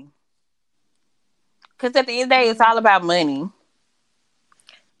money. Because at the end of the day, it's all about money.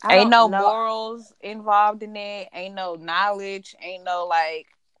 Ain't no morals involved in it. Ain't no knowledge. Ain't no like,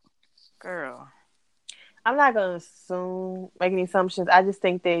 girl. I'm not going to make any assumptions. I just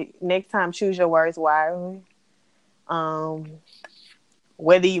think that next time, choose your words wisely.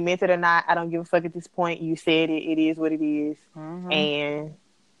 Whether you meant it or not, I don't give a fuck at this point. You said it. It is what it is. Mm-hmm. And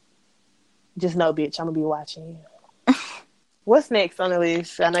just know, bitch, I'm going to be watching you. What's next on the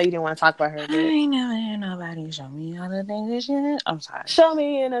list? I know you didn't want to talk about her. But... I ain't never had nobody show me all the things that shit. I'm sorry. Show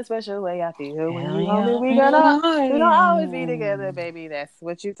me in a special way I feel when you hold me. We gonna always be together, baby. That's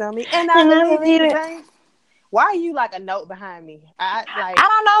what you tell me. And I believe it. Why are you like a note behind me? I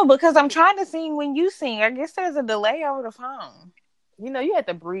don't know, because I'm trying to sing when you sing. I guess there's a delay over the phone. You know, you had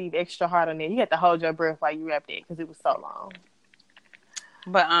to breathe extra hard on it. You had to hold your breath while you rapped it because it was so long.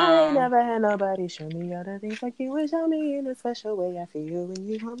 But I ain't never had nobody show me all the things like you would show me in a special way. I feel when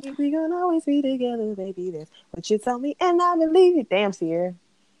you hold me, we gonna always be together, baby. That's what you tell me, and I believe it. Damn, Sierra.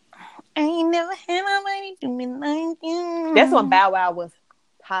 I ain't never had nobody do me like you. That's when Bow Wow was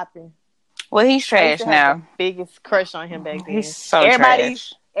popping. Well, he's trash now. Biggest crush on him back then. He's so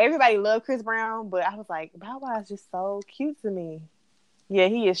trash. Everybody loved Chris Brown, but I was like, Bow Wow is just so cute to me. Yeah,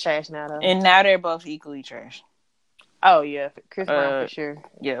 he is trash now, though. And now they're both equally trash. Oh, yeah. Chris Brown, for sure.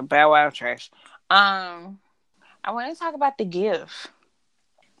 Yeah, Bow Wow trash. I want to talk about The Gift.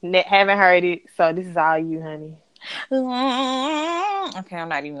 Haven't heard it, so this is all you, honey. Okay, I'm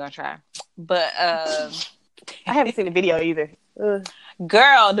not even going to try. But, I haven't seen the video either.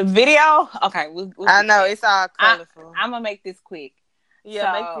 Girl, the video? Okay. I know, it's all colorful. I'm going to make this quick.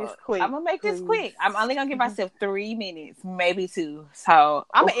 Yeah, make this quick. I'm gonna make this quick. I'm only gonna give myself 3 minutes, maybe 2. So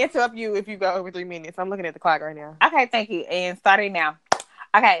I'm gonna interrupt you if you go over 3 minutes. I'm looking at the clock right now. Okay, thank you. And starting now.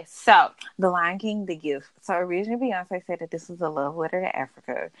 Okay, so The Lion King, The Gift. So originally Beyonce said that this was a love letter to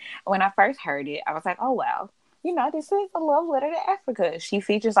Africa. When I first heard it, I was like, oh wow, this is a love letter to Africa. She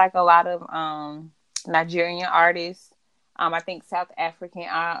features like a lot of Nigerian artists, I think South African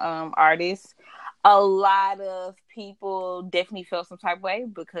artists. A lot of people definitely felt some type of way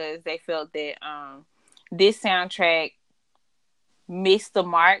because they felt that this soundtrack missed the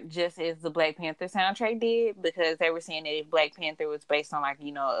mark just as the Black Panther soundtrack did, because they were saying that if Black Panther was based on, like,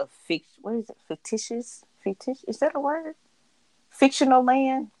 you know, a fictitious, is that a word? Fictional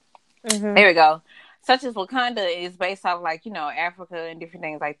land? Mm-hmm. There we go. Such as Wakanda is based off, like, you know, Africa and different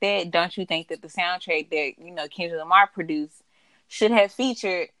things like that. Don't you think that the soundtrack that, you know, Kendrick Lamar produced should have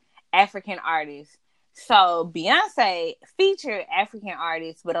featured African artists? So Beyonce featured African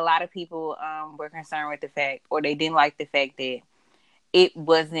artists, but a lot of people were concerned with the fact, or they didn't like the fact that it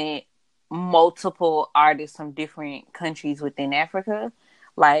wasn't multiple artists from different countries within Africa.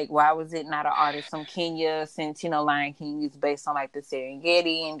 Like, why was it not an artist from Kenya, since, you know, Lion King is based on, like, the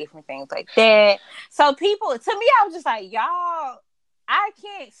Serengeti and different things like that? So people, to me, I was just like, y'all, I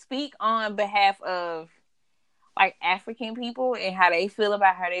can't speak on behalf of, like, African people and how they feel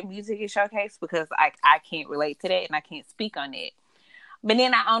about how their music is showcased, because I can't relate to that and I can't speak on it. But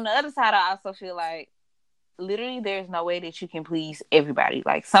then on the other side, I also feel like, literally, there's no way that you can please everybody.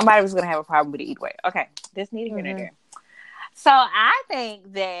 Like, somebody was going to have a problem with it either way. Okay, that's neither here nor there. So I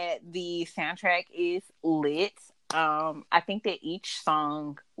think that the soundtrack is lit. I think that each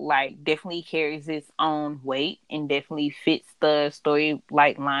song, like, definitely carries its own weight and definitely fits the story,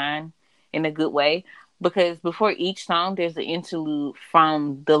 like, line in a good way. Because before each song, there's an interlude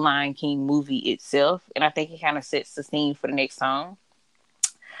from the Lion King movie itself. And I think it kind of sets the scene for the next song.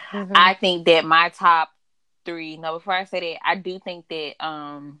 Mm-hmm. I think that my top 3, no, before I say that, I do think that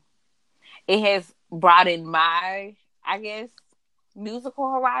it has broadened my, I guess,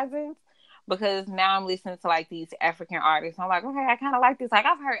 musical horizons, because now I'm listening to, like, these African artists. I'm like, okay, I kind of like this. Like,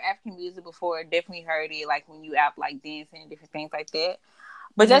 I've heard African music before, definitely heard it, like, when you out, like, dancing and different things like that.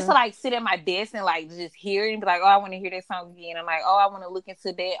 But just to, like, sit at my desk and, like, just hear it and be like, oh, I want to hear that song again. I'm like, oh, I want to look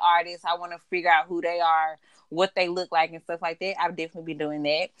into that artist. I want to figure out who they are, what they look like and stuff like that. I've definitely been doing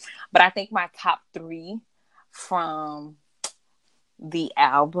that. But I think my top 3 from the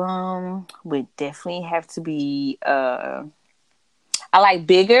album would definitely have to be I like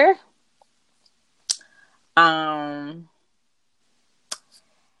Bigger. I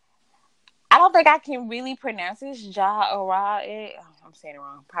don't think I can really pronounce this. I'm saying it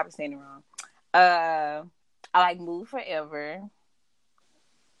wrong. Probably saying it wrong. I like Mood Forever.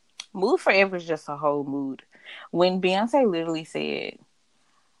 Mood Forever is just a whole mood. When Beyonce literally said,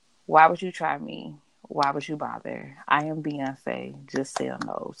 "Why would you try me? Why would you bother? I am Beyonce. Just sell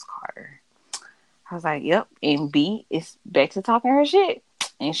those, Carter." I was like, yep. And B is back to talking her shit.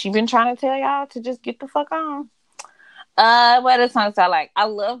 And she been trying to tell y'all to just get the fuck on. What other songs I like? I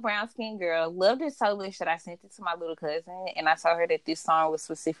love Brown Skin Girl. Loved it so much that I sent it to my little cousin. And I told her that this song was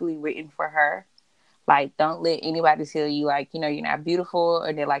specifically written for her. Like, don't let anybody tell you, like, you know, you're not beautiful,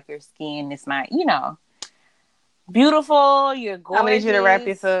 or that, like, your skin is not, you know, beautiful. You're gorgeous. I need you to wrap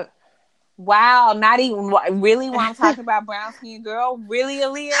this up. Wow, not even really when I'm talking about Brown Skin Girl. Really,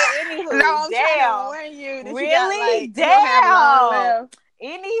 Aaliyah? Anywho, no, I'm damn. trying to warn you that really? You got, like,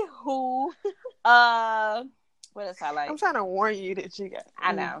 damn. Anywho, what else I like? I'm trying to warn you that you got.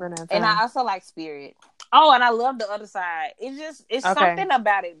 I know. And I also like Spirit. Oh, and I love The Other Side. It's something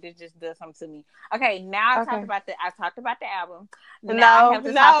about it that just does something to me. Okay, now I talked about the album. Now I have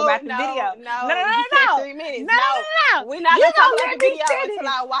to talk about the video. No. 3 minutes. No. We're not gonna talk about the video until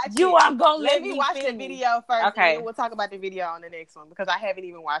I watch it. You are gonna let me watch the video first. Okay. And then we'll talk about the video on the next one, because I haven't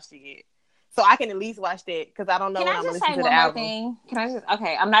even watched it yet. So I can at least watch that, because I don't know when I'm going to listen to the album.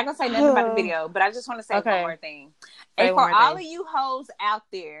 Okay, I'm not going to say nothing about the video, but I just want to say one more thing. And for all of you hoes out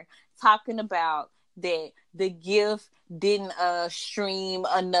there talking about that the gift didn't stream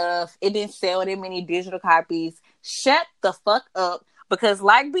enough, it didn't sell that many digital copies, shut the fuck up. Because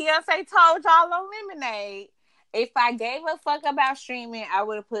like Beyonce told y'all on Lemonade, if I gave a fuck about streaming, I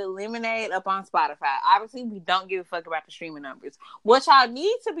would have put Lemonade up on Spotify. Obviously, we don't give a fuck about the streaming numbers. What y'all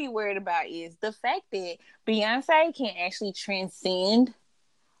need to be worried about is the fact that Beyonce can actually transcend,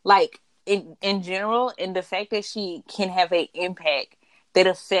 like, in general, and the fact that she can have an impact that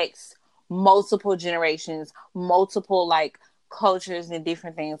affects multiple generations, multiple, like, cultures and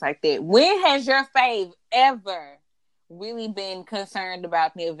different things like that. When has your fave ever really been concerned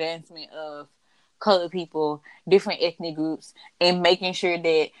about the advancement of colored people, different ethnic groups, and making sure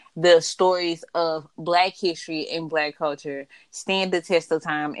that the stories of Black history and Black culture stand the test of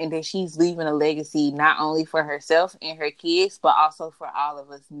time, and that she's leaving a legacy not only for herself and her kids, but also for all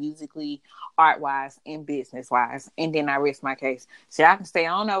of us musically, art-wise, and business-wise. And then I rest my case. So y'all can stay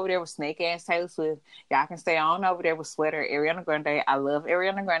on over there with snake-ass Taylor Swift. Y'all can stay on over there with Sweater, Ariana Grande. I love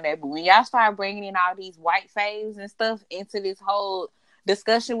Ariana Grande, but when y'all start bringing in all these white faves and stuff into this whole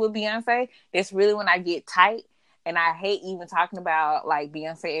discussion with Beyonce, that's really when I get tight. And I hate even talking about like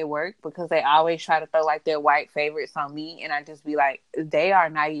Beyonce at work, because they always try to throw like their white favorites on me, and I just be like, they are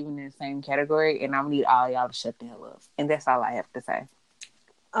not even in the same category, and I'm gonna need all y'all to shut the hell up. And that's all I have to say.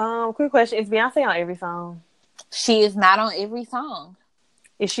 Quick question: is Beyonce on every song? She is not on every song.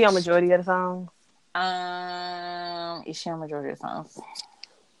 Is she on majority of the songs? Is she on majority of the songs?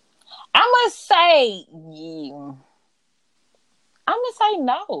 I must say, yeah. I'm gonna say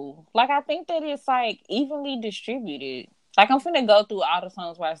no. Like, I think that it's like evenly distributed. Like, I'm finna go through all the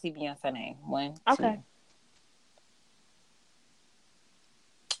songs where I see Beyonce name. 1, 2,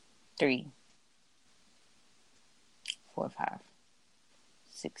 3, 4, 5,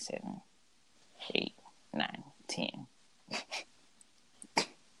 6, 7, 8, 9, 10,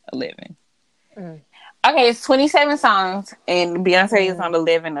 11. Okay, it's 27 songs, and Beyonce is on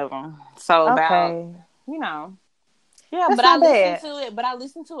 11 of them. So about, you know. Yeah, that's but I listened to it. But I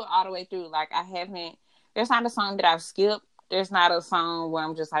listened to it all the way through. Like, I haven't. There's not a song that I've skipped. There's not a song where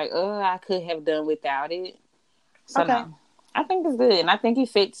I'm just like, oh, I could have done without it. So no, I think it's good, and I think it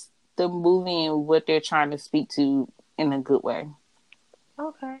fits the movie and what they're trying to speak to in a good way.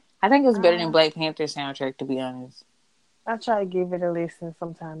 Okay. I think it's better than Black Panther soundtrack, to be honest. I'll try to give it a listen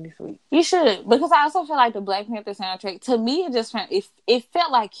sometime this week. You should, because I also feel like the Black Panther soundtrack, to me, it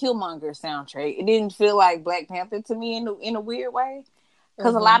felt like Killmonger soundtrack. It didn't feel like Black Panther to me in a weird way,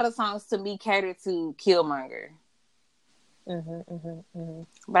 because a lot of songs to me cater to Killmonger.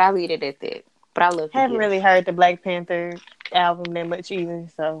 But I leave it at that. But I love. Haven't really heard the Black Panther album that much either,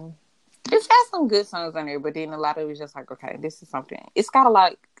 so it's got some good songs on there, but then a lot of it's just like, okay, this is something. It's got a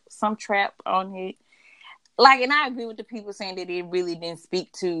lot, some trap on it. Like, and I agree with the people saying that it really didn't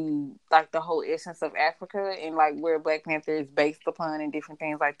speak to, like, the whole essence of Africa and, like, where Black Panther is based upon and different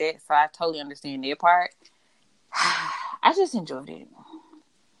things like that. So I totally understand their part. I just enjoyed it.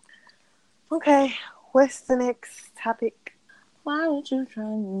 Okay. What's the next topic? Why would you try?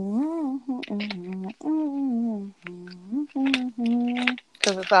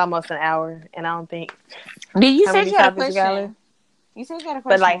 Because it's almost an hour, and I don't think... Did you say you had a question? You said you got a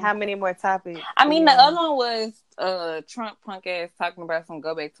question. But, like, how many more topics? I mean, the other one was Trump punk ass talking about some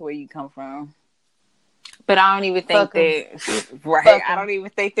go back to where you come from. But I don't even think right. I don't even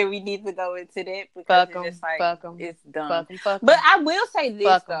think that we need to go into that, because it's just like, it's dumb. But I will say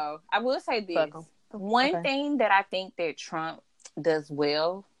this, though. I will say this. One thing that I think that Trump does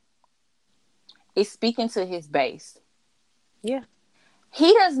well is speaking to his base. Yeah.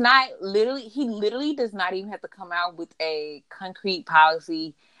 He literally does not even have to come out with a concrete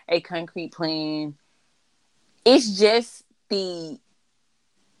policy, a concrete plan. It's just the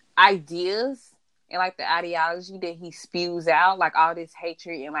ideas and like the ideology that he spews out, like all this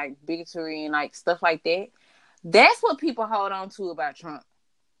hatred and like bigotry and like stuff like that. That's what people hold on to about Trump.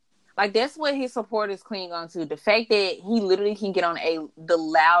 Like, that's what his supporters cling on to. The fact that he literally can get on the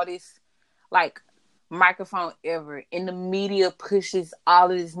loudest, like, microphone ever, and the media pushes all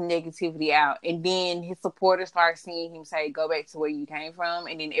of this negativity out, and then his supporters start seeing him say, go back to where you came from,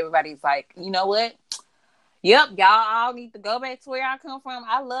 and then everybody's like, you know what, yep, y'all all need to go back to where y'all come from.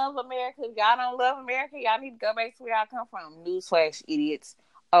 I love America. If y'all don't love America, y'all need to go back to where y'all come from. Newsflash, idiots.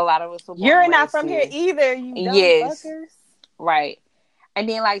 A lot of us are You're not from here either, you dumb fuckers. Right. And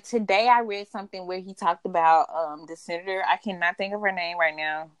then, like, today I read something where he talked about the senator. I cannot think of her name right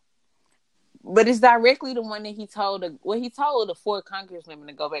now. But it's directly the one that he told the 4 congresswomen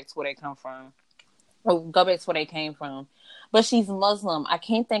to go back to where they come from. Or go back to where they came from. But she's Muslim. I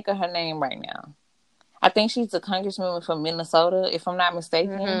can't think of her name right now. I think she's a congresswoman from Minnesota, if I'm not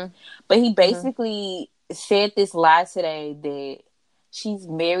mistaken. But he basically said this lie today that she's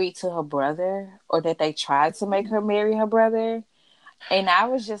married to her brother, or that they tried to make her marry her brother. And I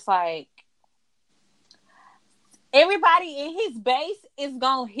was just like, everybody in his base is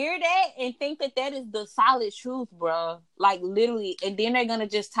going to hear that and think that that is the solid truth, bro. Like, literally. And then they're going to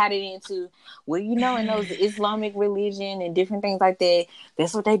just tie it into, well, you know, in those Islamic religion and different things like that,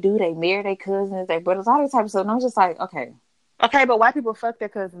 that's what they do. They marry their cousins, their brothers, all that type of stuff. And I'm just like, okay. Okay, but white people fuck their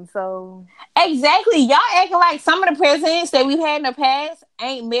cousins, so... Exactly. Y'all acting like some of the presidents that we've had in the past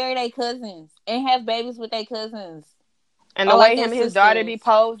ain't married their cousins and have babies with their cousins. And the way him and his daughter be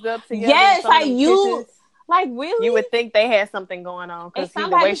posed up together. Yes, like you, pictures, like really, you would think they had something going on because the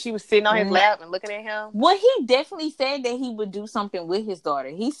way she was sitting on his lap and looking at him. Well, he definitely said that he would do something with his daughter.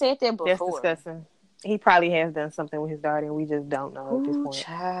 He said that before. That's disgusting. He probably has done something with his daughter, and we just don't know at this point.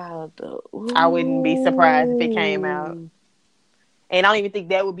 Child, I wouldn't be surprised if it came out. And I don't even think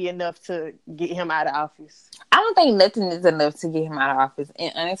that would be enough to get him out of office. I don't think nothing is enough to get him out of office.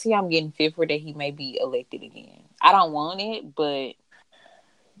 And honestly, I'm getting fearful that he may be elected again. I don't want it, but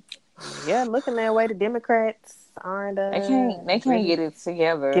yeah, looking that way, the Democrats aren't. They can't get it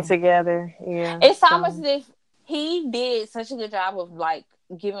together. Yeah. It's almost as if he did such a good job of like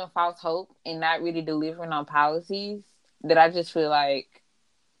giving false hope and not really delivering on policies that I just feel like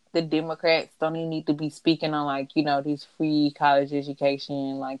the Democrats don't even need to be speaking on, like, you know, these free college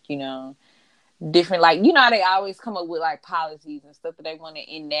education, like, you know, different, like, you know how they always come up with like policies and stuff that they want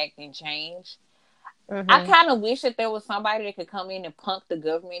to enact and change. Mm-hmm. I kind of wish that there was somebody that could come in and punk the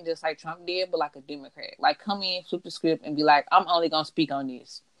government just like Trump did, but like a Democrat. Like, come in, flip the script, and be like, I'm only going to speak on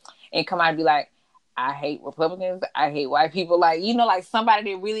this. And come out and be like, I hate Republicans. I hate white people. Like, you know, like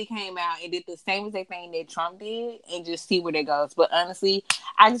somebody that really came out and did the same exact thing that Trump did and just see where that goes. But honestly,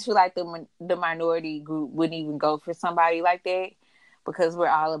 I just feel like the minority group wouldn't even go for somebody like that because we're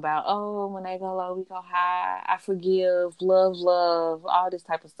all about, oh, when they go low, we go high. I forgive, love, all this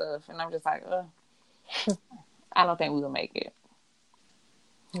type of stuff. And I'm just like, I don't think we will make it.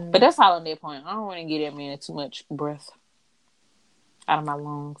 Mm. But that's all on that point. I don't want to get that man too much breath out of my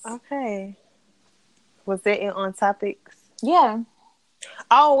lungs. Okay. Was that it on topics? Yeah.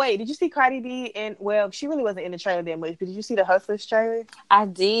 Oh, wait. Did you see Cardi B? And well, she really wasn't in the trailer that much, but did you see the Hustlers trailer? I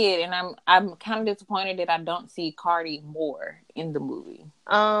did, and I'm kind of disappointed that I don't see Cardi more in the movie.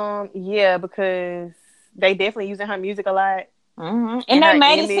 Yeah, because they definitely using her music a lot. Mm-hmm. And they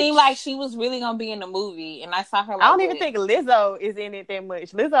made it seem like she was really gonna be in the movie, and I saw her. Like, I don't even think Lizzo is in it that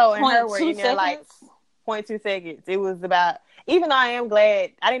much. Lizzo and her were in there like 0.2 seconds. It was about. Even though I am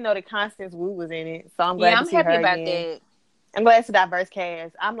glad, I didn't know that Constance Wu was in it, so I'm glad to see her again. I'm happy about that. I'm glad it's a diverse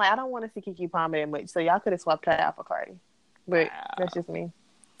cast. I'm like, I don't want to see Keke Palmer that much, so y'all could have swapped her out for Cardi. But that's just me.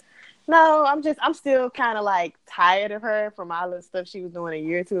 No, I'm still kind of like tired of her from all the stuff she was doing a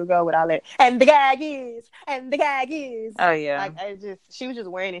year or two ago with all that. And the gag is. Oh yeah. Like she was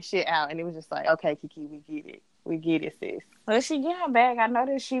just wearing this shit out, and it was just like, okay, Keke, we get it, sis. Well, she get her back. I know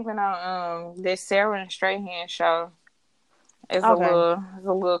that she been on this Sarah and Strahan show. It's a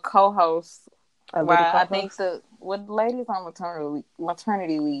little co-host. I think the lady's on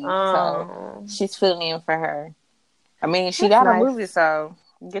maternity leave, so she's filling in for her. I mean, she got a movie, so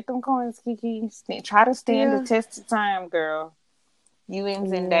get them coins, Keke. Try to stand the test of time, girl. You and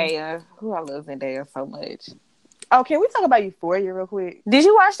Zendaya. I love Zendaya so much. Oh, can we talk about Euphoria real quick? Did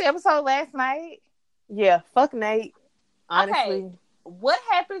you watch the episode last night? Yeah, fuck Nate. Honestly, okay. What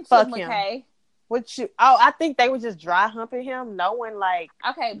happened to McKay? I think they were just dry humping him. No one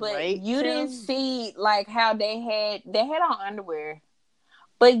okay, but you didn't see like how they had on underwear.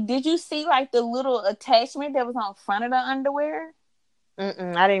 But did you see like the little attachment that was on front of the underwear?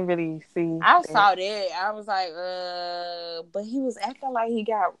 I didn't really see. I saw that. I was like, but he was acting like he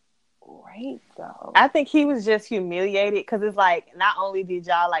got raped though. I think he was just humiliated because it's like not only did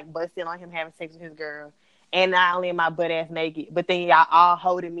y'all like bust in on him having sex with his girl. And not only am I butt ass naked, but then y'all all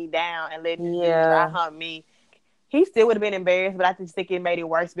holding me down and letting me dry hump me. He still would have been embarrassed, but I just think it made it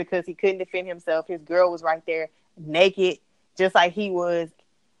worse because he couldn't defend himself. His girl was right there, naked, just like he was.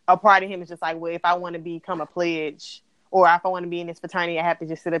 A part of him is just like, well, if I want to become a pledge or if I want to be in this fraternity, I have to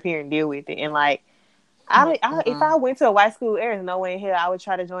just sit up here and deal with it. And like, if I went to a white school, there's no way in hell I would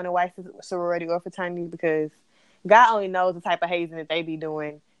try to join a white sorority or fraternity because God only knows the type of hazing that they be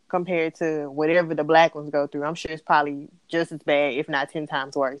doing. Compared to whatever the black ones go through. I'm sure it's probably just as bad, if not 10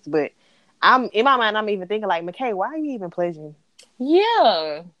 times worse. But in my mind, I'm even thinking like, McKay, why are you even pledging?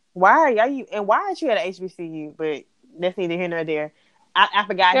 Yeah. Why are you? And why aren't you at a HBCU? But that's neither here nor there. I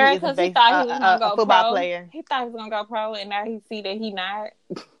forgot he was a football player. He thought he was gonna go pro, and now he see that he not.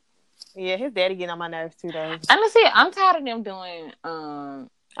 Yeah, his daddy getting on my nerves too, though. Honestly, I'm tired of them doing.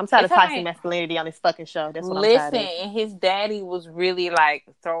 I'm tired of toxic masculinity on this fucking show. That's what I'm tired of. Listen, and his daddy was really like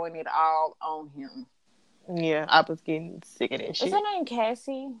throwing it all on him. Yeah, I was getting sick of that shit. Is her name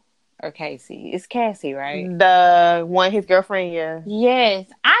Cassie? Or Casey? It's Cassie, right? The one, his girlfriend, yeah. Yes.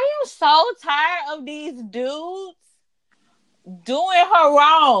 I am so tired of these dudes doing her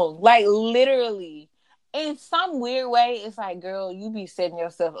wrong. Like, literally. In some weird way, it's like, girl, you be setting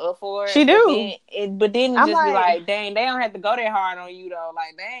yourself up for it. She do. But then it just be like, dang, they don't have to go that hard on you, though.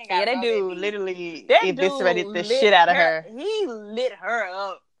 Like, they ain't got they do. Literally eviscerated the shit out of her. He lit her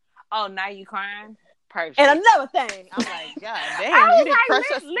up. Oh, now you crying? Perfect. And another thing, I'm like, God damn, you didn't crush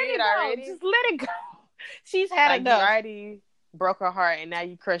her spirit already. Just let it go. She's had like, enough. You already broke her heart, and now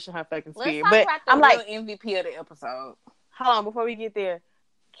you crushing her fucking spirit. Let's talk about the I'm real like, MVP of the episode. Hold on, before we get there,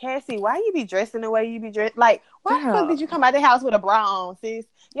 Cassie, why you be dressing the way you be dressed? Like, why the fuck did you come out the house with a bra on, sis?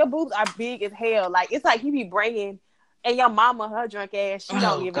 Your boobs are big as hell. Like, it's like you be bringing, and your mama, her drunk ass, she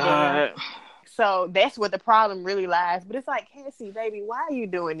don't give a damn. So that's where the problem really lies. But it's like, Cassie, baby, why are you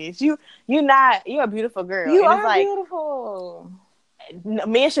doing this? You're a beautiful girl. You and are it's like, beautiful.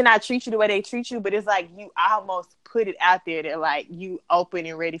 Men should not treat you the way they treat you, but it's like you almost put it out there that like you open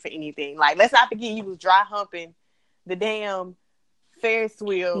and ready for anything. Like, let's not forget you was dry humping the damn Ferris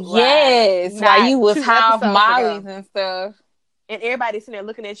wheel. Yes, while you was half Molly's and stuff. And everybody's sitting there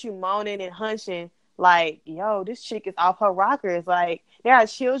looking at you moaning and hunching like, yo, this chick is off her rockers. Like, there are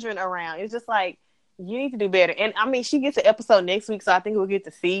children around. It's just like, you need to do better. And I mean, she gets an episode next week, so I think we'll get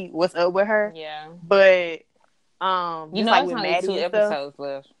to see what's up with her. Yeah. But you know, like with only 2 episodes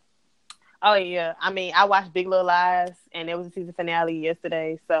left. Oh yeah. I mean, I watched Big Little Lies and there was a season finale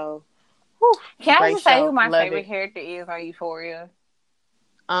yesterday, so whew, can I just say who my favorite character is on Euphoria?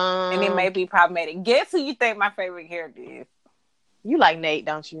 And it may be problematic. Guess who you think my favorite character is? You like Nate,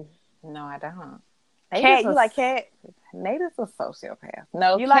 don't you? No, I don't. Cat, you like Cat? Nate is a sociopath.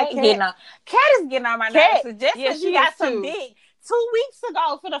 No, you like Cat? Cat is getting on my nerves. So just because she got some dick 2 weeks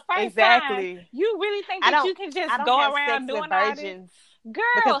ago for the first time, you really think that you can just go around doing all this? Girl,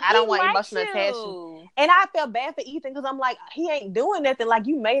 because I don't want emotional attachment. And I felt bad for Ethan because I'm like, he ain't doing nothing. Like,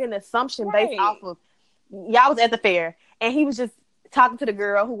 you made an assumption based off of, y'all was at the fair and he was just talking to the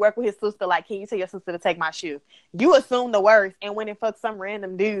girl who worked with his sister, like, can you tell your sister to take my shoe? You assume the worst and went and fucked some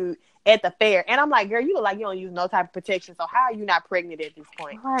random dude at the fair. And I'm like, girl, you look like you don't use no type of protection. So how are you not pregnant at this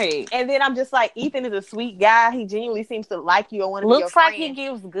point? Right. And then I'm just like, Ethan is a sweet guy. He genuinely seems to like you or want to be your friend. Looks like he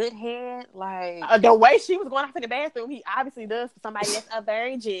gives good head. Like the way she was going off in the bathroom, he obviously does for somebody that's a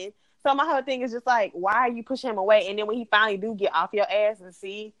virgin. So my whole thing is just like, why are you pushing him away? And then when he finally do get off your ass and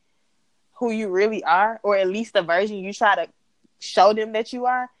see who you really are, or at least the version you try to show them that you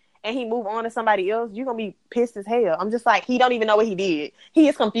are, and he move on to somebody else, you're gonna be pissed as hell. I'm just like, he don't even know what he did. He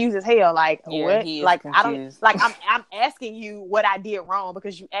is confused as hell. Like, what? Like, confused. I don't like. I'm asking you what I did wrong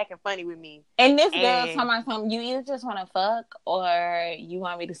because you acting funny with me. And this girl's talking about you either just want to fuck or you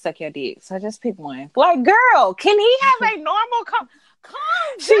want me to suck your dick. So just pick one. Like, girl, can he have a normal calm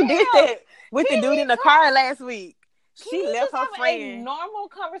She did that with the dude in the car last week. She left her friend. A normal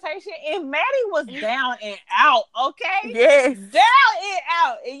conversation, and Maddie was down and out. Okay, yes, down and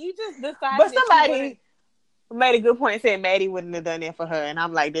out, and you just decided. But somebody made a good point and said Maddie wouldn't have done that for her, and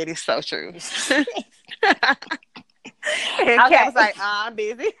I'm like, that is so true. And Kat was like, I'm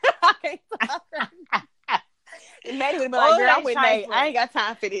busy. And Maddie would be like, girl, I'm with Nate. I ain't got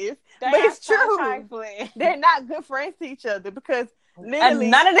time for this. But it's true. They're not good friends to each other because literally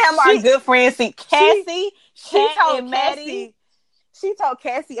none of them are good friends. See, Cassie, she told Maddie. She told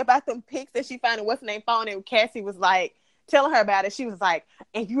Cassie about them pics that she found in what's her name phone, and Cassie was like telling her about it. She was like,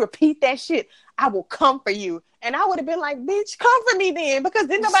 if you repeat that shit, I will come for you. And I would have been like, bitch, come for me then, because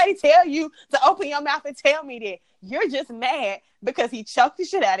didn't nobody tell you to open your mouth and tell me that. You're just mad because he choked the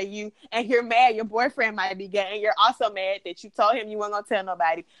shit out of you, and you're mad your boyfriend might be gay, and you're also mad that you told him you weren't gonna tell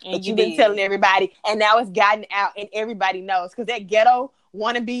nobody, but you've been telling everybody, and now it's gotten out and everybody knows, because that ghetto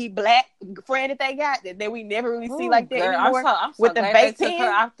wannabe black friend that they got that we never really see like that anymore. I'm so with the vape pen, took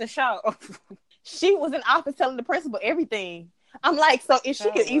her off the show. She was in office telling the principal everything. I'm like, so if she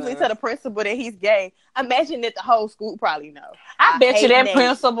could easily tell the principal that he's gay, imagine that the whole school probably know. I bet you that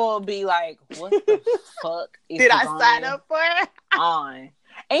principal would be like, what the fuck is did I sign up for it? On.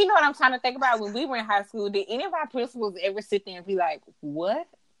 And you know what I'm trying to think about? When we were in high school, did any of our principals ever sit there and be like, what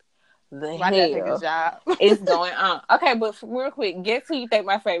the hell is going on? Okay, but real quick, guess who you think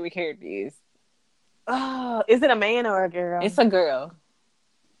my favorite character is? Is it a man or a girl? It's a girl.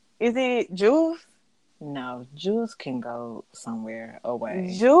 Is it Jules? No, Jules can go somewhere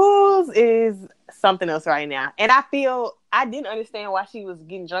away. Jules is something else right now. And I feel I didn't understand why she was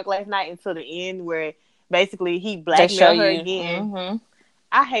getting drunk last night until the end, where basically he blackmailed her again. Mm-hmm.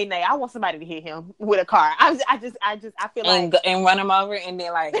 I hate Nate. I want somebody to hit him with a car. I feel like and run him over and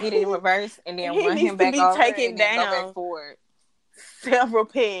then like hit it in reverse and then run him back over and then go back forward. Several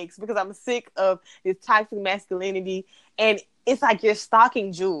pegs, because I'm sick of this toxic masculinity, and it's like you're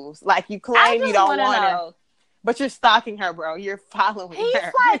stalking Jules. Like, you claim you don't want her, but you're stalking her, bro. You're following her. He's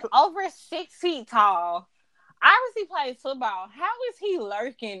like over 6 feet tall. Obviously plays football. How is he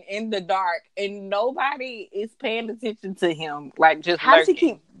lurking in the dark and nobody is paying attention to him? Like, just how does he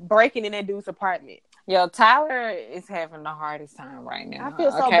keep breaking in that dude's apartment? Yo, Tyler is having the hardest time right now. I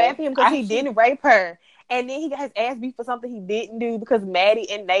feel so bad for him because he didn't rape her. And then he got his ass beat for something he didn't do because Maddie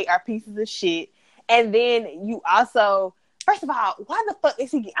and Nate are pieces of shit. And then you also, first of all, why the fuck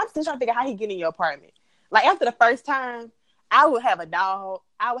is he? I'm still trying to figure out how he get in your apartment. Like, after the first time, I would have a dog.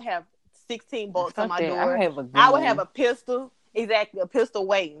 I would have 16 bolts on my door. I would have a pistol. Exactly, a pistol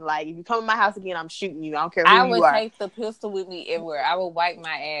waiting. Like, if you come to my house again, I'm shooting you. I don't care who you are. I would take the pistol with me everywhere. I would wipe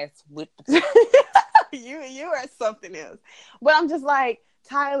my ass with the pistol. You are something else. But I'm just like,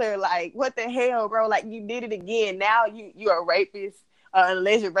 Tyler, like, what the hell, bro? Like, you did it again. Now you're a rapist, an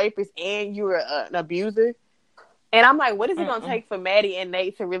alleged rapist, and you're an abuser. And I'm like, what is it going to take for Maddie and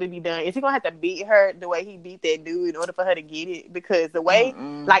Nate to really be done? Is he going to have to beat her the way he beat that dude in order for her to get it? Because the way,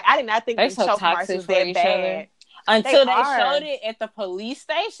 like, I did not think the choke marks was that bad. Until they showed it at the police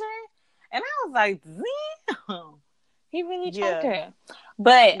station. And I was like, damn. He really choked her.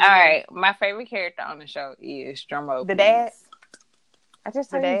 But, all right, my favorite character on the show is Drumroll. The dad? I just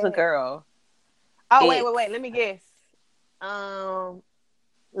said he's a girl. Oh, wait. Let me guess.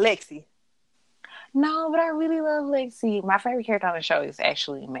 Lexi. No, but I really love Lexi. My favorite character on the show is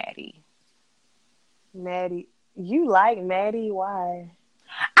actually Maddie. Maddie. You like Maddie? Why? I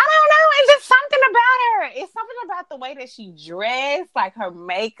don't know. It's just something about her. It's something about the way that she dressed, like her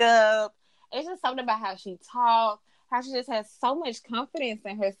makeup. It's just something about how she talks, how she just has so much confidence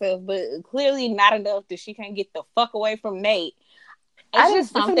in herself, but clearly not enough that she can't get the fuck away from Nate. It's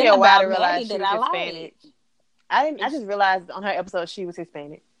just something about Maddie that I like. I just realized on her episode she was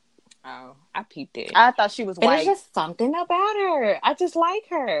Hispanic. Oh, I peeped it. I thought she was white. It's just something about her. I just like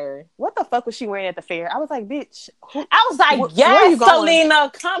her. What the fuck was she wearing at the fair? I was like, bitch. I was like, yes,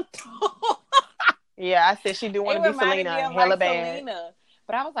 Selena, come through. Yeah, I said she do want to be Selena. Hella bad. Selena.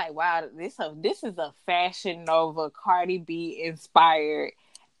 But I was like, wow, this is a Fashion Nova Cardi B inspired.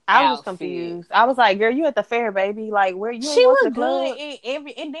 I was confused. I was like, girl, you at the fair, baby. Like, where you? She was good in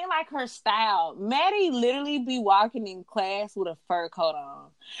every, and then like her style. Maddie literally be walking in class with a fur coat on,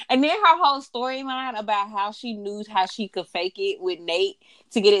 and then her whole storyline about how she knew how she could fake it with Nate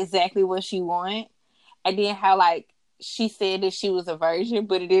to get exactly what she wanted, and then how like she said that she was a virgin,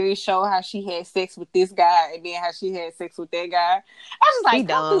 but it didn't show how she had sex with this guy, and then how she had sex with that guy. I was just like,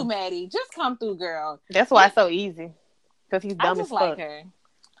 come through, Maddie. Just come through, girl. That's why it's so easy because he's dumb as fuck. Like her.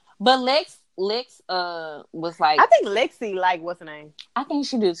 But Lex was like, I think Lexi what's her name? I think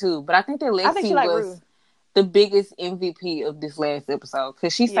she did too, but I think that Lexi was the biggest MVP of this last episode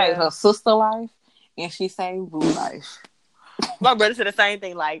because she saved her sister life and she saved Rue life. My brother said the same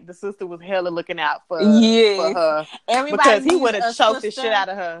thing. Like the sister was hella looking out for her, because he would have choked the shit out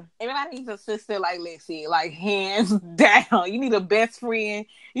of her. Everybody needs a sister like Lexi, like hands down. You need a best friend,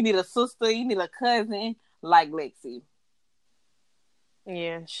 you need a sister, you need a cousin like Lexi.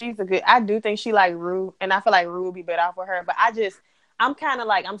 Yeah, she's a good. I do think she like Rue, and I feel like Rue would be better off with her. But I'm kind of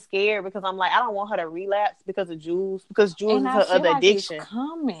like, I'm scared because I'm like, I don't want her to relapse because of Jules, because Jules is her other addiction. It's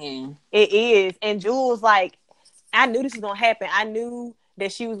coming. It is, and Jules, like, I knew this was gonna happen. I knew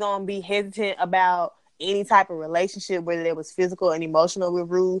that she was gonna be hesitant about any type of relationship, whether it was physical and emotional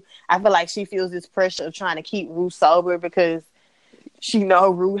with Rue. I feel like she feels this pressure of trying to keep Rue sober because she know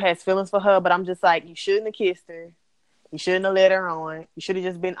Rue has feelings for her. But I'm just like, you shouldn't have kissed her. You shouldn't have let her on. You should have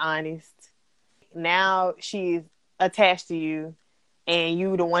just been honest. Now she's attached to you, and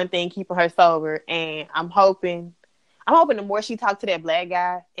you the one thing keeping her sober. And I'm hoping the more she talks to that black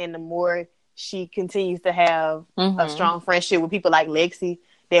guy, and the more she continues to have a strong friendship with people like Lexi,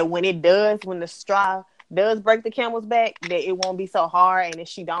 that when the straw does break the camel's back, that it won't be so hard, and that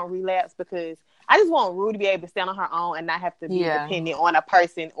she don't relapse. Because I just want Rue to be able to stand on her own and not have to be dependent on a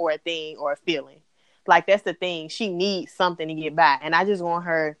person or a thing or a feeling. Like, that's the thing. She needs something to get by. And I just want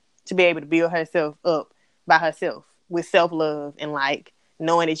her to be able to build herself up by herself with self-love and, like,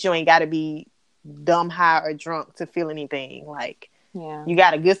 knowing that you ain't got to be dumb, high, or drunk to feel anything. Like, you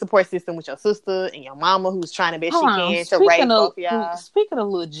got a good support system with your sister and your mama who's trying the best she can to raise both of y'all. Speaking of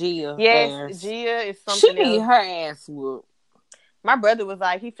little Gia. Yes, Gia is something She need her ass whooped. My brother was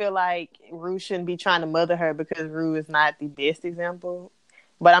like, he feel like Rue shouldn't be trying to mother her because Rue is not the best example.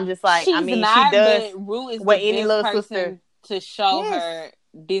 But I'm just like, she does Rue is what any little sister to show her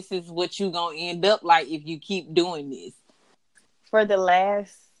this is what you gonna end up like if you keep doing this. For the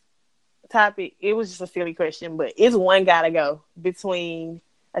last topic, it was just a silly question, but it's one gotta go between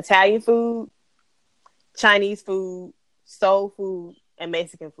Italian food, Chinese food, soul food, and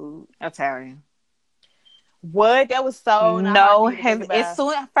Mexican food. Italian. What? That was so no.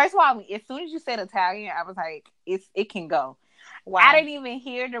 First of all, as soon as you said Italian, I was like, it can go. Wow. I didn't even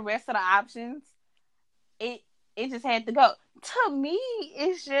hear the rest of the options. It just had to go. To me,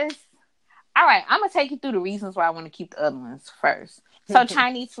 it's just All right, I'm gonna take you through the reasons why I want to keep the other ones first. So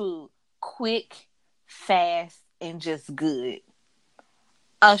Chinese food, quick, fast, and just good.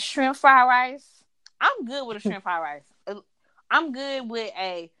 A shrimp fried rice. I'm good with a shrimp fried rice. I'm good with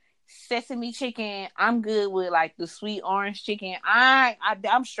a sesame chicken. I'm good with like the sweet orange chicken.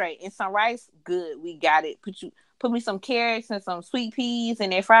 I'm straight. And some rice, good. We got it. Put me some carrots and some sweet peas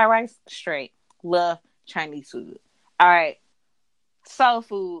and that fried rice, straight. Love Chinese food. All right. Soul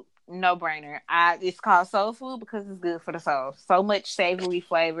food, no brainer. It's called soul food because it's good for the soul. So much savory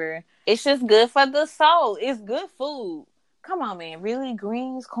flavor. It's just good for the soul. It's good food. Come on, man. Really?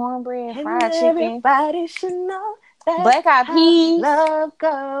 Greens, cornbread, fried chicken. Everybody should know that black eyed peas. Love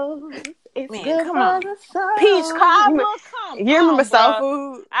goes. It's man, good for the soul. Peach cobbler. You remember Soul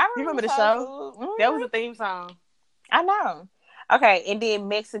Food? I remember the show? Mm-hmm. That was a theme song. I know. Okay, and then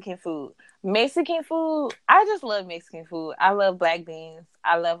Mexican food. Mexican food, I just love Mexican food. I love black beans.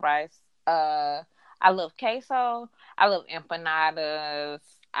 I love rice. I love queso. I love empanadas.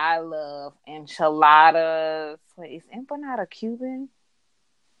 I love enchiladas. Wait, is empanada Cuban?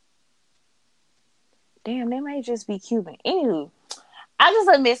 Damn, they may just be Cuban. Anywho, I just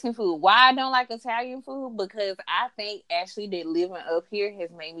love Mexican food. Why I don't like Italian food? Because I think actually that living up here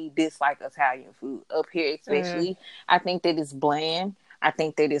has made me dislike Italian food. Up here especially. I think that it's bland. I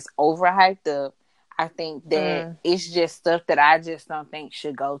think that it's overhyped up. I think that it's just stuff that I just don't think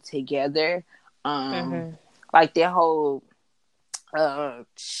should go together. Like that whole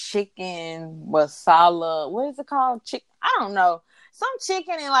chicken masala. What is it called? I don't know. Some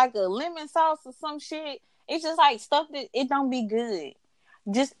chicken and like a lemon sauce or some shit. It's just like stuff that it don't be good.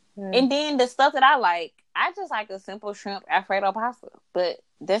 And then the stuff that I just like a simple shrimp Alfredo pasta. But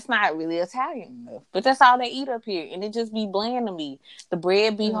that's not really Italian enough. But that's all they eat up here. And it just be bland to me. The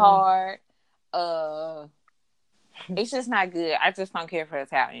bread be hard. It's just not good. I just don't care for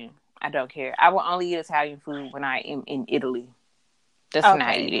Italian. I don't care. I will only eat Italian food when I am in Italy. That's when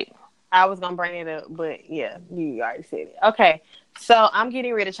I eat it. I was going to bring it up, but yeah, you already said it. Okay, so I'm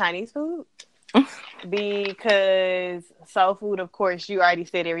getting rid of Chinese food because soul food, of course, you already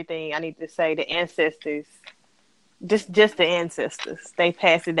said everything I need to say. The ancestors, just the ancestors, they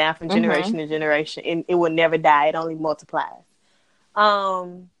pass it down from generation to generation, and it will never die. It only multiplies.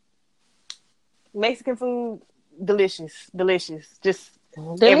 Mexican food, delicious, just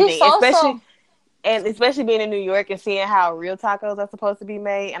everything, especially being in New York and seeing how real tacos are supposed to be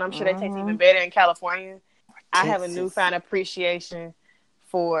made, and I'm sure they taste even better in California. I have a newfound appreciation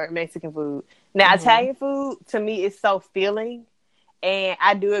for Mexican food. Now, Italian food, to me, is so filling, and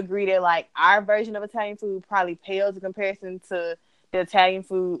I do agree that, like, our version of Italian food probably pales in comparison to the Italian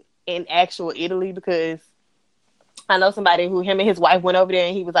food in actual Italy, because I know somebody who, him and his wife went over there,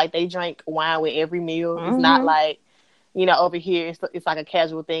 and he was like, they drank wine with every meal. It's not like, you know, over here, it's like a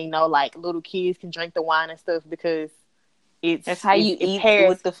casual thing. No, like, little kids can drink the wine and stuff because that's how you eat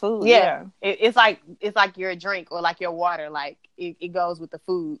with the food. Yeah. It's like your drink or like your water. Like, it goes with the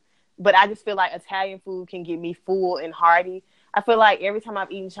food. But I just feel like Italian food can get me full and hearty. I feel like every time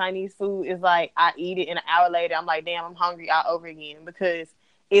I've eaten Chinese food, it's like I eat it and an hour later, I'm like, damn, I'm hungry all over again, because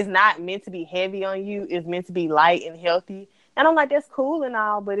it's not meant to be heavy on you. It's meant to be light and healthy. And I'm like, that's cool and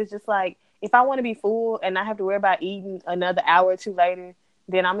all, but it's just like, if I want to be full and not have to worry about eating another hour or two later,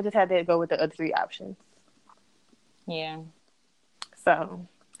 then I'm going to just have to go with the other three options. Yeah. So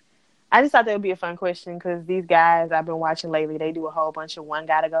I just thought that would be a fun question, because these guys I've been watching lately, they do a whole bunch of one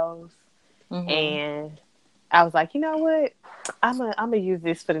gotta goes. And I was like, you know what? I'm gonna use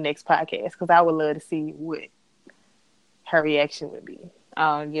this for the next podcast, because I would love to see what her reaction would be.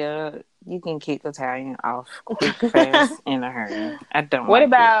 Oh, yeah. You can kick Italian off quick, fast, in a hurry. I don't What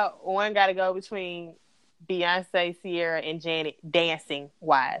about one gotta go between Beyonce, Ciara, and Janet,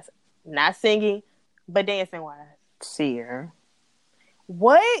 dancing-wise? Not singing, but dancing-wise. Ciara.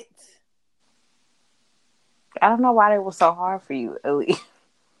 What? I don't know why it was so hard for you, Ellie.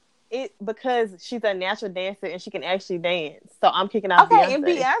 Because she's a natural dancer and she can actually dance. So I'm kicking off Beyonce. Okay, and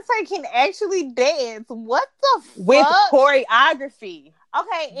Beyonce can actually dance. What the fuck? With choreography.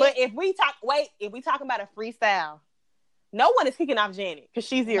 Okay. But if we talking about a freestyle, no one is kicking off Janet, because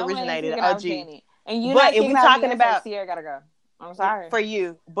she's the originator, the OG. And you but if we talking about Ciara gotta go. I'm sorry. For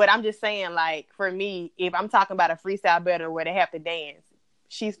you. But I'm just saying, like, for me, if I'm talking about a freestyle battle where they have to dance,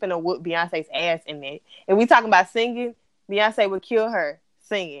 she's finna whoop Beyonce's ass in that. If we talking about singing, Beyonce would kill her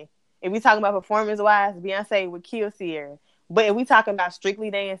singing. If we talking about performance-wise, Beyonce would kill Ciara. But if we talking about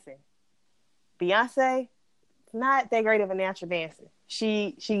strictly dancing, Beyonce, not that great of a natural dancer.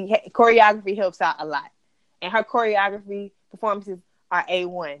 She choreography helps out a lot. And her choreography performances are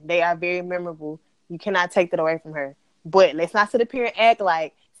A1. They are very memorable. You cannot take that away from her. But let's not sit up here and act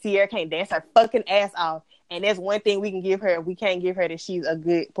like Ciara can't dance her fucking ass off. And that's one thing we can give her. We can't give her that she's a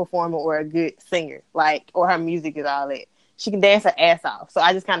good performer or a good singer, like, or her music is all that. She can dance her ass off. So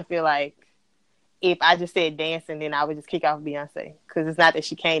I just kind of feel like if I just said dancing, then I would just kick off Beyonce. Because it's not that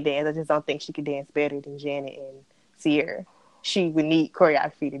she can't dance. I just don't think she could dance better than Janet and Ciara. She would need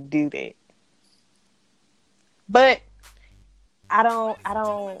choreography to do that. But I don't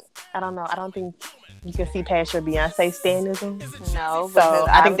know. I don't think you can see past your Beyonce stanism. No, so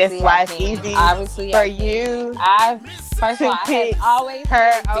I think that's why it's easy for you. First of all, I always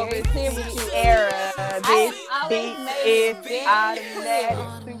her over Ciara. This beat is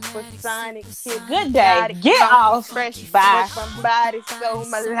automatic, supersonic. Good day. Get off. Fresh by somebody so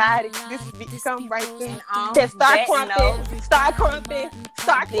melodic. This beat come right through. Just start crumping. Start crumping.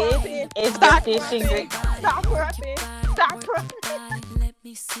 Start crumping. It's the Fish and Grits. Start crumping. Start crumping.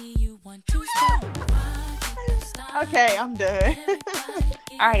 Okay, I'm done.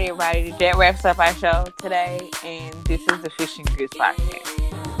 All right, everybody. That wraps up our show today, and this is the Fish and Grits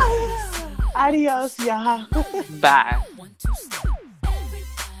podcast. Adios, y'all. Bye.